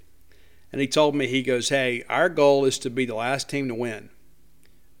last year, and he told me, he goes, hey, our goal is to be the last team to win.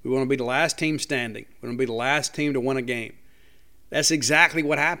 We want to be the last team standing. We want to be the last team to win a game. That's exactly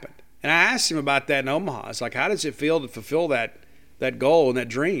what happened. And I asked him about that in Omaha. It's like, how does it feel to fulfill that goal and that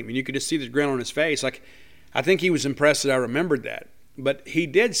dream? And you could just see the grin on his face. Like, I think he was impressed that I remembered that. But he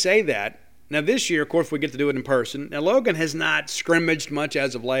did say that. Now, this year, of course, we get to do it in person. Now, Logan has not scrimmaged much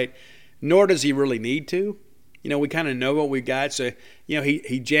as of late, nor does he really need to. We kind of know what we got. So,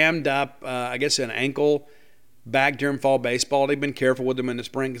 he jammed up, I guess, an ankle back during fall baseball. They've been careful with him in the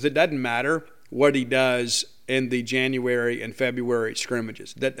spring because it doesn't matter what he does in the January and February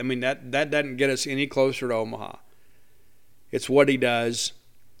scrimmages. That doesn't get us any closer to Omaha. It's what he does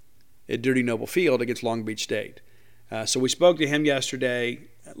at Duty Noble Field against Long Beach State. So we spoke to him yesterday.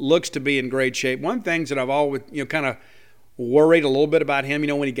 Looks to be in great shape. One of the things that I've always, kind of worried a little bit about him,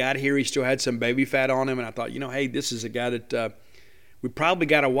 when he got here, he still had some baby fat on him. And I thought, hey, this is a guy that we probably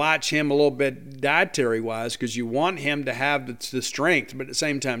got to watch him a little bit dietary-wise because you want him to have the strength, but at the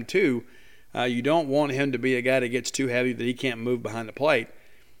same time, too, you don't want him to be a guy that gets too heavy that he can't move behind the plate.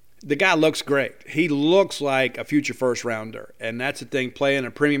 The guy looks great. He looks like a future first-rounder, and that's the thing, playing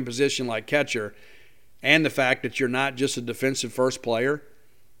a premium position like catcher and the fact that you're not just a defensive first player,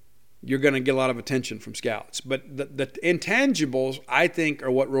 you're going to get a lot of attention from scouts. But the intangibles, I think,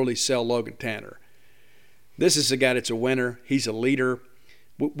 are what really sell Logan Tanner. This is a guy that's a winner. He's a leader.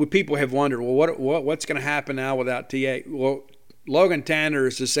 People have wondered, well, what's going to happen now without T.A.? Well, Logan Tanner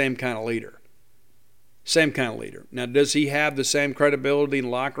is the same kind of leader. Same kind of leader. Now, does he have the same credibility in the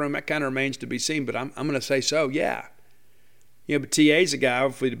locker room? That kind of remains to be seen, but I'm going to say so, yeah. But T.A.'s a guy,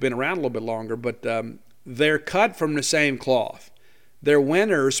 if he'd been around a little bit longer, but they're cut from the same cloth. They're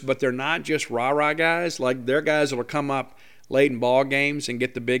winners, but they're not just rah-rah guys. Like, they're guys that will come up late in ball games and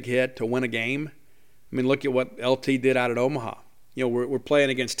get the big hit to win a game. Look at what LT did out at Omaha. We're playing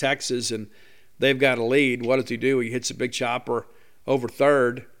against Texas, and they've got a lead. What does he do? He hits a big chopper over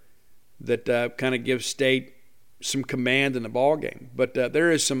third that kind of gives State some command in the ball game. But there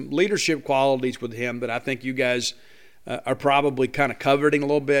is some leadership qualities with him that I think you guys are probably kind of coveting a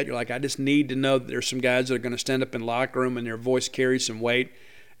little bit. You're like, I just need to know that there's some guys that are going to stand up in the locker room and their voice carries some weight.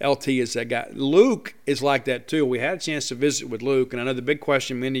 LT is that guy. Luke is like that too. We had a chance to visit with Luke, and I know the big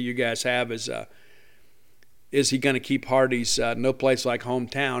question many of you guys have is he going to keep Hardy's no place like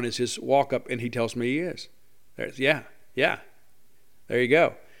hometown is his walk-up? And he tells me he is. Yeah. There you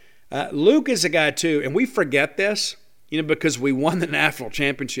go. Luke is a guy too, and we forget this, because we won the national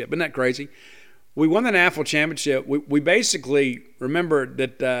championship. Isn't that crazy? We won the national championship. We basically remember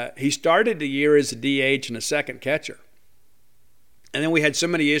that he started the year as a DH and a second catcher. And then we had so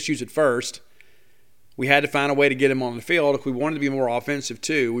many issues at first, we had to find a way to get him on the field. If we wanted to be more offensive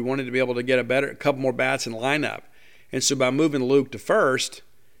too, we wanted to be able to get a couple more bats in the lineup. And so by moving Luke to first,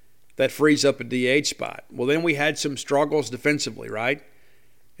 that frees up a DH spot. Well, then we had some struggles defensively, right?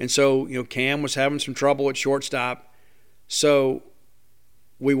 And so, Cam was having some trouble at shortstop. So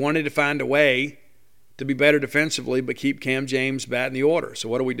we wanted to find a way to be better defensively but keep Cam James batting the order. So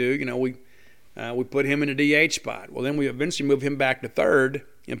what do? We put him in a DH spot. Well, then we eventually moved him back to third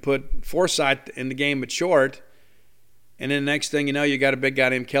and put Forsythe in the game at short. And then the next thing you know, you got a big guy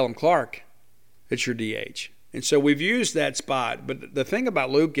named Kellum Clark that's your DH. And so we've used that spot. But the thing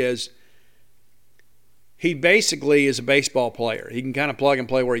about Luke is he basically is a baseball player. He can kind of plug and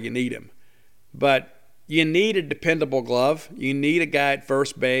play where you need him. But you need a dependable glove. You need a guy at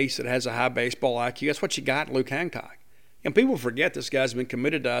first base that has a high baseball IQ. That's what you got in Luke Hancock. And people forget this guy's been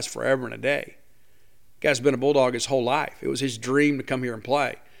committed to us forever and a day. The guy's been a Bulldog his whole life. It was his dream to come here and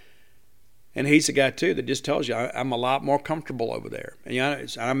play. And he's a guy, too, that just tells you, I'm a lot more comfortable over there.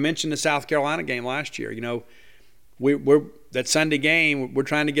 And I mentioned the South Carolina game last year. We're that Sunday game, we're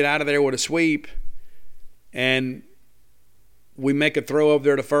trying to get out of there with a sweep. And we make a throw over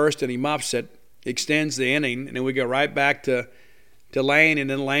there to first, and he muffs it, extends the inning, and then we go right back to Lane, and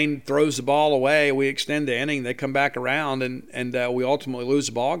then Lane throws the ball away. We extend the inning. They come back around, and we ultimately lose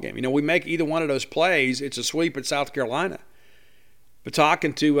the ball game. We make either one of those plays, it's a sweep at South Carolina. But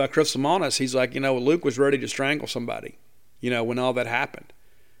talking to Chris Lamonis, he's like, Luke was ready to strangle somebody, when all that happened.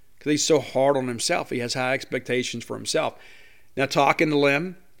 Because he's so hard on himself. He has high expectations for himself. Now, talking to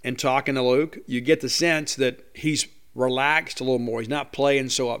Lim and talking to Luke, you get the sense that he's relaxed a little more. He's not playing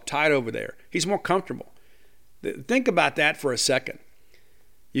so uptight over there. He's more comfortable. Think about that for a second.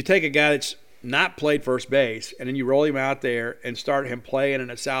 You take a guy that's not played first base, and then you roll him out there and start him playing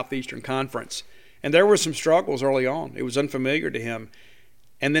in a Southeastern Conference. And there were some struggles early on. It was unfamiliar to him.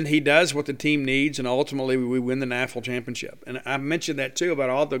 And then he does what the team needs, and ultimately we win the national championship. And I mentioned that, too, about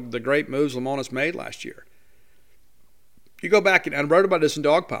all the great moves Lamonis made last year. You go back, and I wrote about this in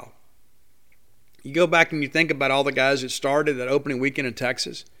Dogpile. You go back and you think about all the guys that started that opening weekend in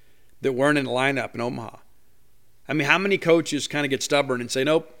Texas that weren't in the lineup in Omaha. I mean, how many coaches kind of get stubborn and say,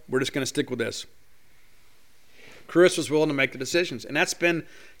 nope, we're just going to stick with this? Chris was willing to make the decisions, and that's been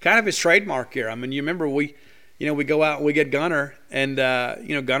kind of his trademark here. I mean, you remember we go out and we get Gunnar, and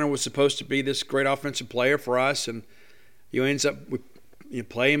Gunnar was supposed to be this great offensive player for us, and ends up you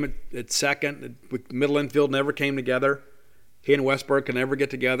play him at second. Middle infield never came together. He and Westberg could never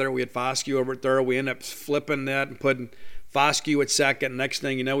get together. We had Foscue over at third. We ended up flipping that and putting Foscue at second. Next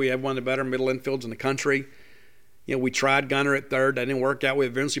thing you know, we have one of the better middle infields in the country. We tried Gunnar at third. That didn't work out. We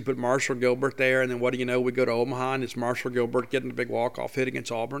eventually put Marshall Gilbert there. And then what do you know? We go to Omaha, and it's Marshall Gilbert getting the big walk-off hit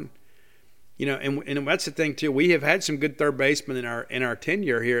against Auburn. And that's the thing, too. We have had some good third basemen in our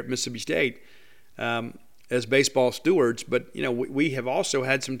tenure here at Mississippi State as baseball stewards. But, we have also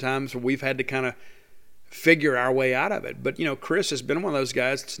had some times where we've had to kind of figure our way out of it. But, Chris has been one of those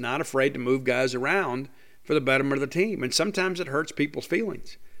guys that's not afraid to move guys around for the betterment of the team. And sometimes it hurts people's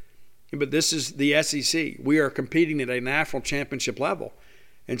feelings. But this is the SEC. We are competing at a national championship level.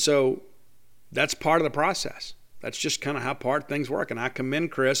 And so that's part of the process. That's just kind of how part of things work. And I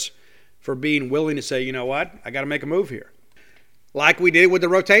commend Chris for being willing to say, you know what, I got to make a move here. Like we did with the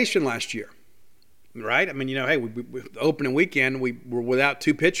rotation last year, right? I mean, hey, we opening weekend, we were without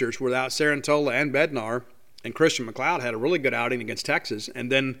two pitchers, without Sarantola and Bednar, and Christian McLeod had a really good outing against Texas. And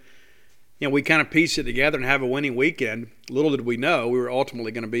then we kind of pieced it together and have a winning weekend. Little did we know we were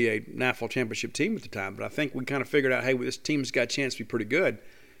ultimately going to be a national championship team at the time. But I think we kind of figured out, hey, this team's got a chance to be pretty good.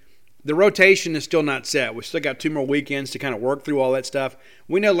 The rotation is still not set. We've still got 2 more weekends to kind of work through all that stuff.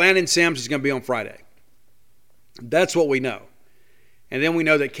 We know Landon Sims is going to be on Friday. That's what we know. And then we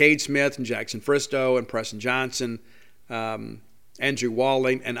know that Cade Smith and Jackson Fristow and Preston Johnson, Andrew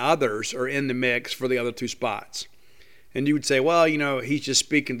Walling, and others are in the mix for the other 2 spots. And you would say, well, he's just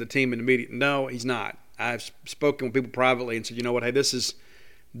speaking to the team in the media. No, he's not. I've spoken with people privately and said, you know what, hey, this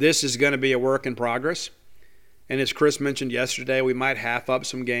is going to be a work in progress. And as Chris mentioned yesterday, we might half up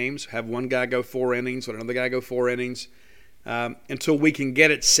some games, have one guy go 4 innings, let another guy go 4 innings, until we can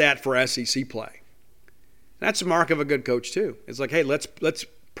get it set for SEC play. That's a mark of a good coach too. It's like, hey, let's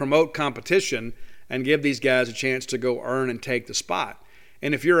promote competition and give these guys a chance to go earn and take the spot.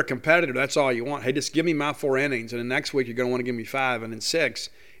 And if you're a competitor, that's all you want. Hey, just give me my 4 innings, and then next week you're going to want to give me 5 and then 6,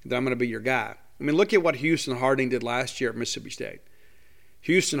 and then I'm going to be your guy. I mean, look at what Houston Harding did last year at Mississippi State.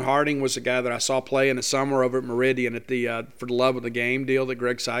 Houston Harding was a guy that I saw play in the summer over at Meridian at the For the Love of the Game deal that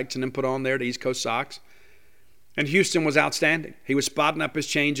Greg Sykes and them put on there, the East Coast Sox. And Houston was outstanding. He was spotting up his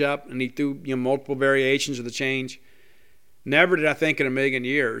changeup, and he threw multiple variations of the change. Never did I think in a million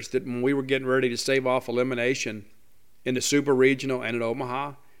years that when we were getting ready to stave off elimination in the Super Regional and at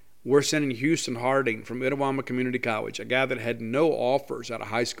Omaha, we're sending Houston Harding from Itawamba Community College, a guy that had no offers out of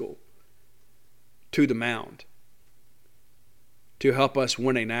high school, to the mound to help us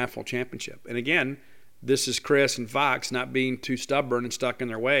win a national championship. And again, this is Chris and Fox not being too stubborn and stuck in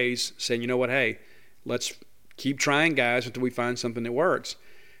their ways, saying, you know what, hey, let's keep trying, guys, until we find something that works.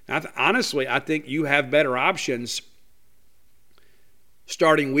 Now, honestly, I think you have better options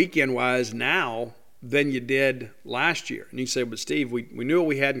starting weekend-wise now than you did last year. And you say, but Steve, we knew what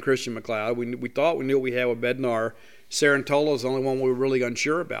we had in Christian McLeod. We thought we knew what we had with Bednar. Sarantola is the only one we were really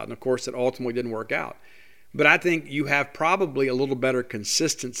unsure about. And, of course, that ultimately didn't work out. But I think you have probably a little better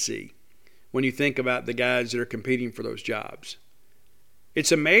consistency when you think about the guys that are competing for those jobs.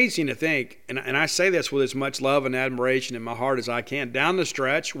 It's amazing to think, and I say this with as much love and admiration in my heart as I can. Down the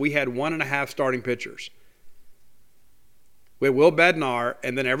stretch, we had 1.5 starting pitchers. We had Will Bednar,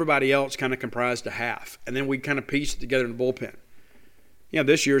 and then everybody else kind of comprised a half. And then we kind of pieced it together in the bullpen.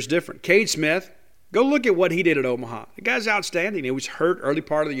 This year is different. Cade Smith, go look at what he did at Omaha. The guy's outstanding. He was hurt early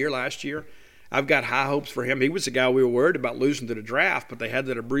part of the year last year. I've got high hopes for him. He was the guy we were worried about losing to the draft, but they had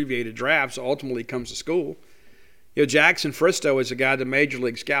that abbreviated draft, so ultimately he comes to school. Jackson Fristow is a guy the Major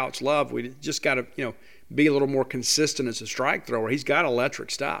League scouts love. We just got to, be a little more consistent as a strike thrower. He's got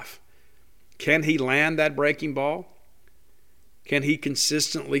electric stuff. Can he land that breaking ball? Can he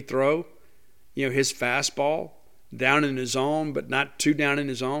consistently throw, his fastball down in his zone, but not too down in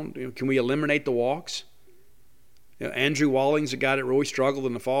his zone? Can we eliminate the walks? Andrew Walling's a guy that really struggled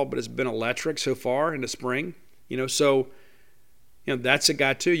in the fall, but has been electric so far in the spring. That's a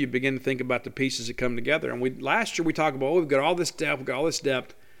guy too. You begin to think about the pieces that come together. And last year we talked about, we've got all this depth,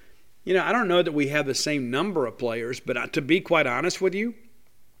 I don't know that we have the same number of players, but to be quite honest with you,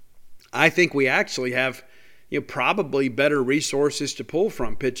 I think we actually have probably better resources to pull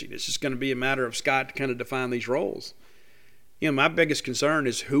from pitching. It's just going to be a matter of Scott to kind of define these roles. My biggest concern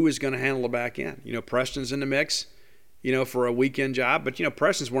is who is going to handle the back end. Preston's in the mix, for a weekend job. But,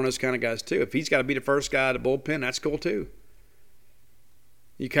 Preston's one of those kind of guys too. If he's got to be the first guy at the bullpen, that's cool too.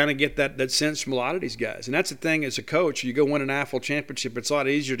 You kind of get that sense from a lot of these guys. And that's the thing as a coach. You go win an AFL championship, it's a lot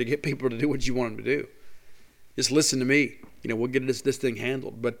easier to get people to do what you want them to do. Just listen to me. We'll get this thing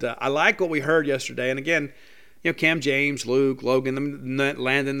handled. But I like what we heard yesterday. And again, Cam James, Luke, Logan,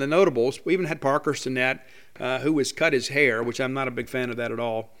 Landon, the notables. We even had Parker Stinnett, who has cut his hair, which I'm not a big fan of that at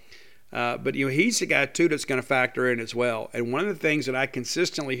all. But he's the guy too that's going to factor in as well. And one of the things that I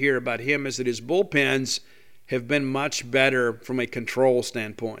consistently hear about him is that his bullpens have been much better from a control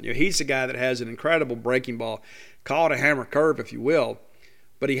standpoint. He's the guy that has an incredible breaking ball. Call it a hammer curve, if you will.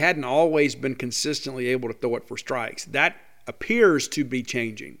 But he hadn't always been consistently able to throw it for strikes. That appears to be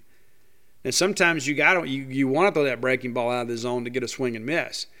changing. And sometimes you want to throw that breaking ball out of the zone to get a swing and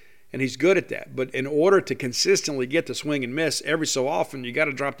miss. And he's good at that. But in order to consistently get the swing and miss, every so often you got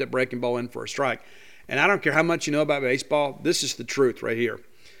to drop that breaking ball in for a strike. And I don't care how much you know about baseball, this is the truth right here.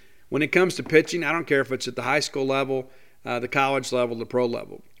 When it comes to pitching, I don't care if it's at the high school level, the college level, the pro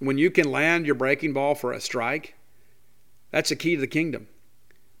level. When you can land your breaking ball for a strike, that's a key to the kingdom.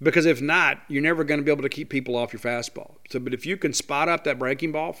 Because if not, you're never going to be able to keep people off your fastball. But if you can spot up that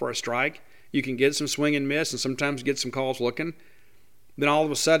breaking ball for a strike, you can get some swing and miss and sometimes get some calls looking, then all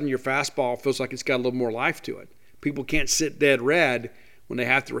of a sudden your fastball feels like it's got a little more life to it. People can't sit dead red when they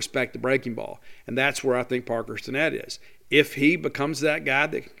have to respect the breaking ball. And that's where I think Parker Stinnett is. If he becomes that guy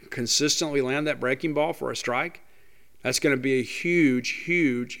that can consistently land that breaking ball for a strike, that's going to be a huge,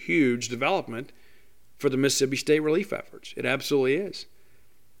 huge, huge development for the Mississippi State relief efforts. It absolutely is.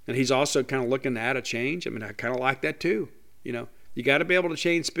 And he's also kind of looking to add a change. I kind of like that too. You got to be able to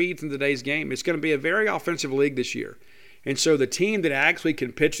change speeds in today's game. It's going to be a very offensive league this year. And so the team that actually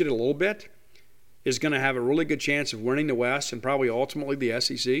can pitch it a little bit is going to have a really good chance of winning the West and probably ultimately the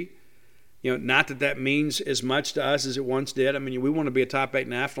SEC. Not that means as much to us as it once did. We want to be a top 8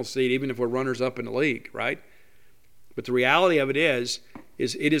 national seed even if we're runners up in the league, right? But the reality of it is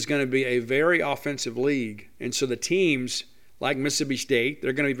it is going to be a very offensive league. And so the teams like Mississippi State,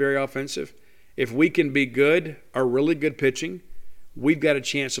 they're going to be very offensive. If we can be good or really good pitching, we've got a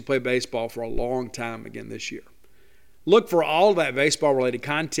chance to play baseball for a long time again this year. Look for all of that baseball-related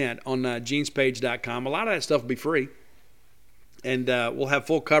content on genespage.com. A lot of that stuff will be free. And we'll have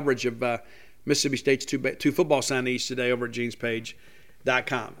full coverage of Mississippi State's two football signees today over at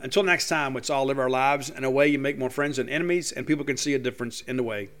genespage.com. Until next time, let's all live our lives in a way you make more friends than enemies, and people can see a difference in the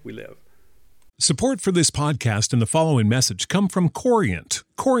way we live. Support for this podcast and the following message come from Corient.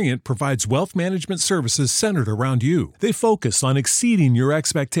 Corient provides wealth management services centered around you. They focus on exceeding your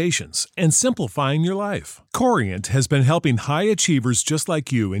expectations and simplifying your life. Corient has been helping high achievers just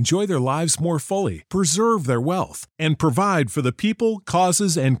like you enjoy their lives more fully, preserve their wealth, and provide for the people,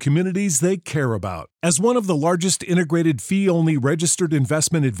 causes, and communities they care about. As one of the largest integrated fee-only registered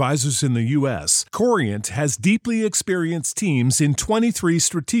investment advisors in the U.S., Corient has deeply experienced teams in 23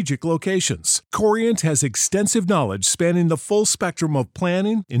 strategic locations. Corient has extensive knowledge spanning the full spectrum of plan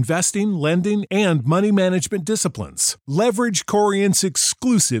planning, investing, lending, and money management disciplines. Leverage Corient's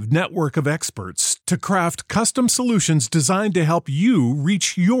exclusive network of experts to craft custom solutions designed to help you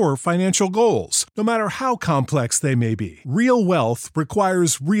reach your financial goals, no matter how complex they may be. Real wealth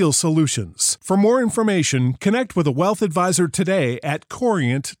requires real solutions. For more information, connect with a wealth advisor today at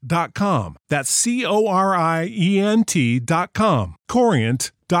Corient.com. That's Corient.com.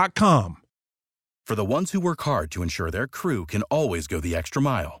 Corient.com. For the ones who work hard to ensure their crew can always go the extra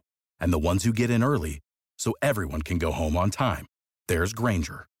mile, and the ones who get in early so everyone can go home on time, there's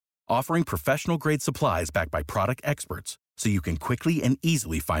Grainger, offering professional-grade supplies backed by product experts so you can quickly and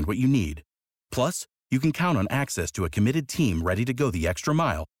easily find what you need. Plus, you can count on access to a committed team ready to go the extra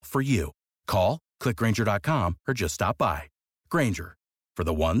mile for you. Call, click Grainger.com, or just stop by. Grainger, for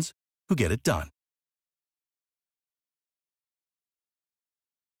the ones who get it done.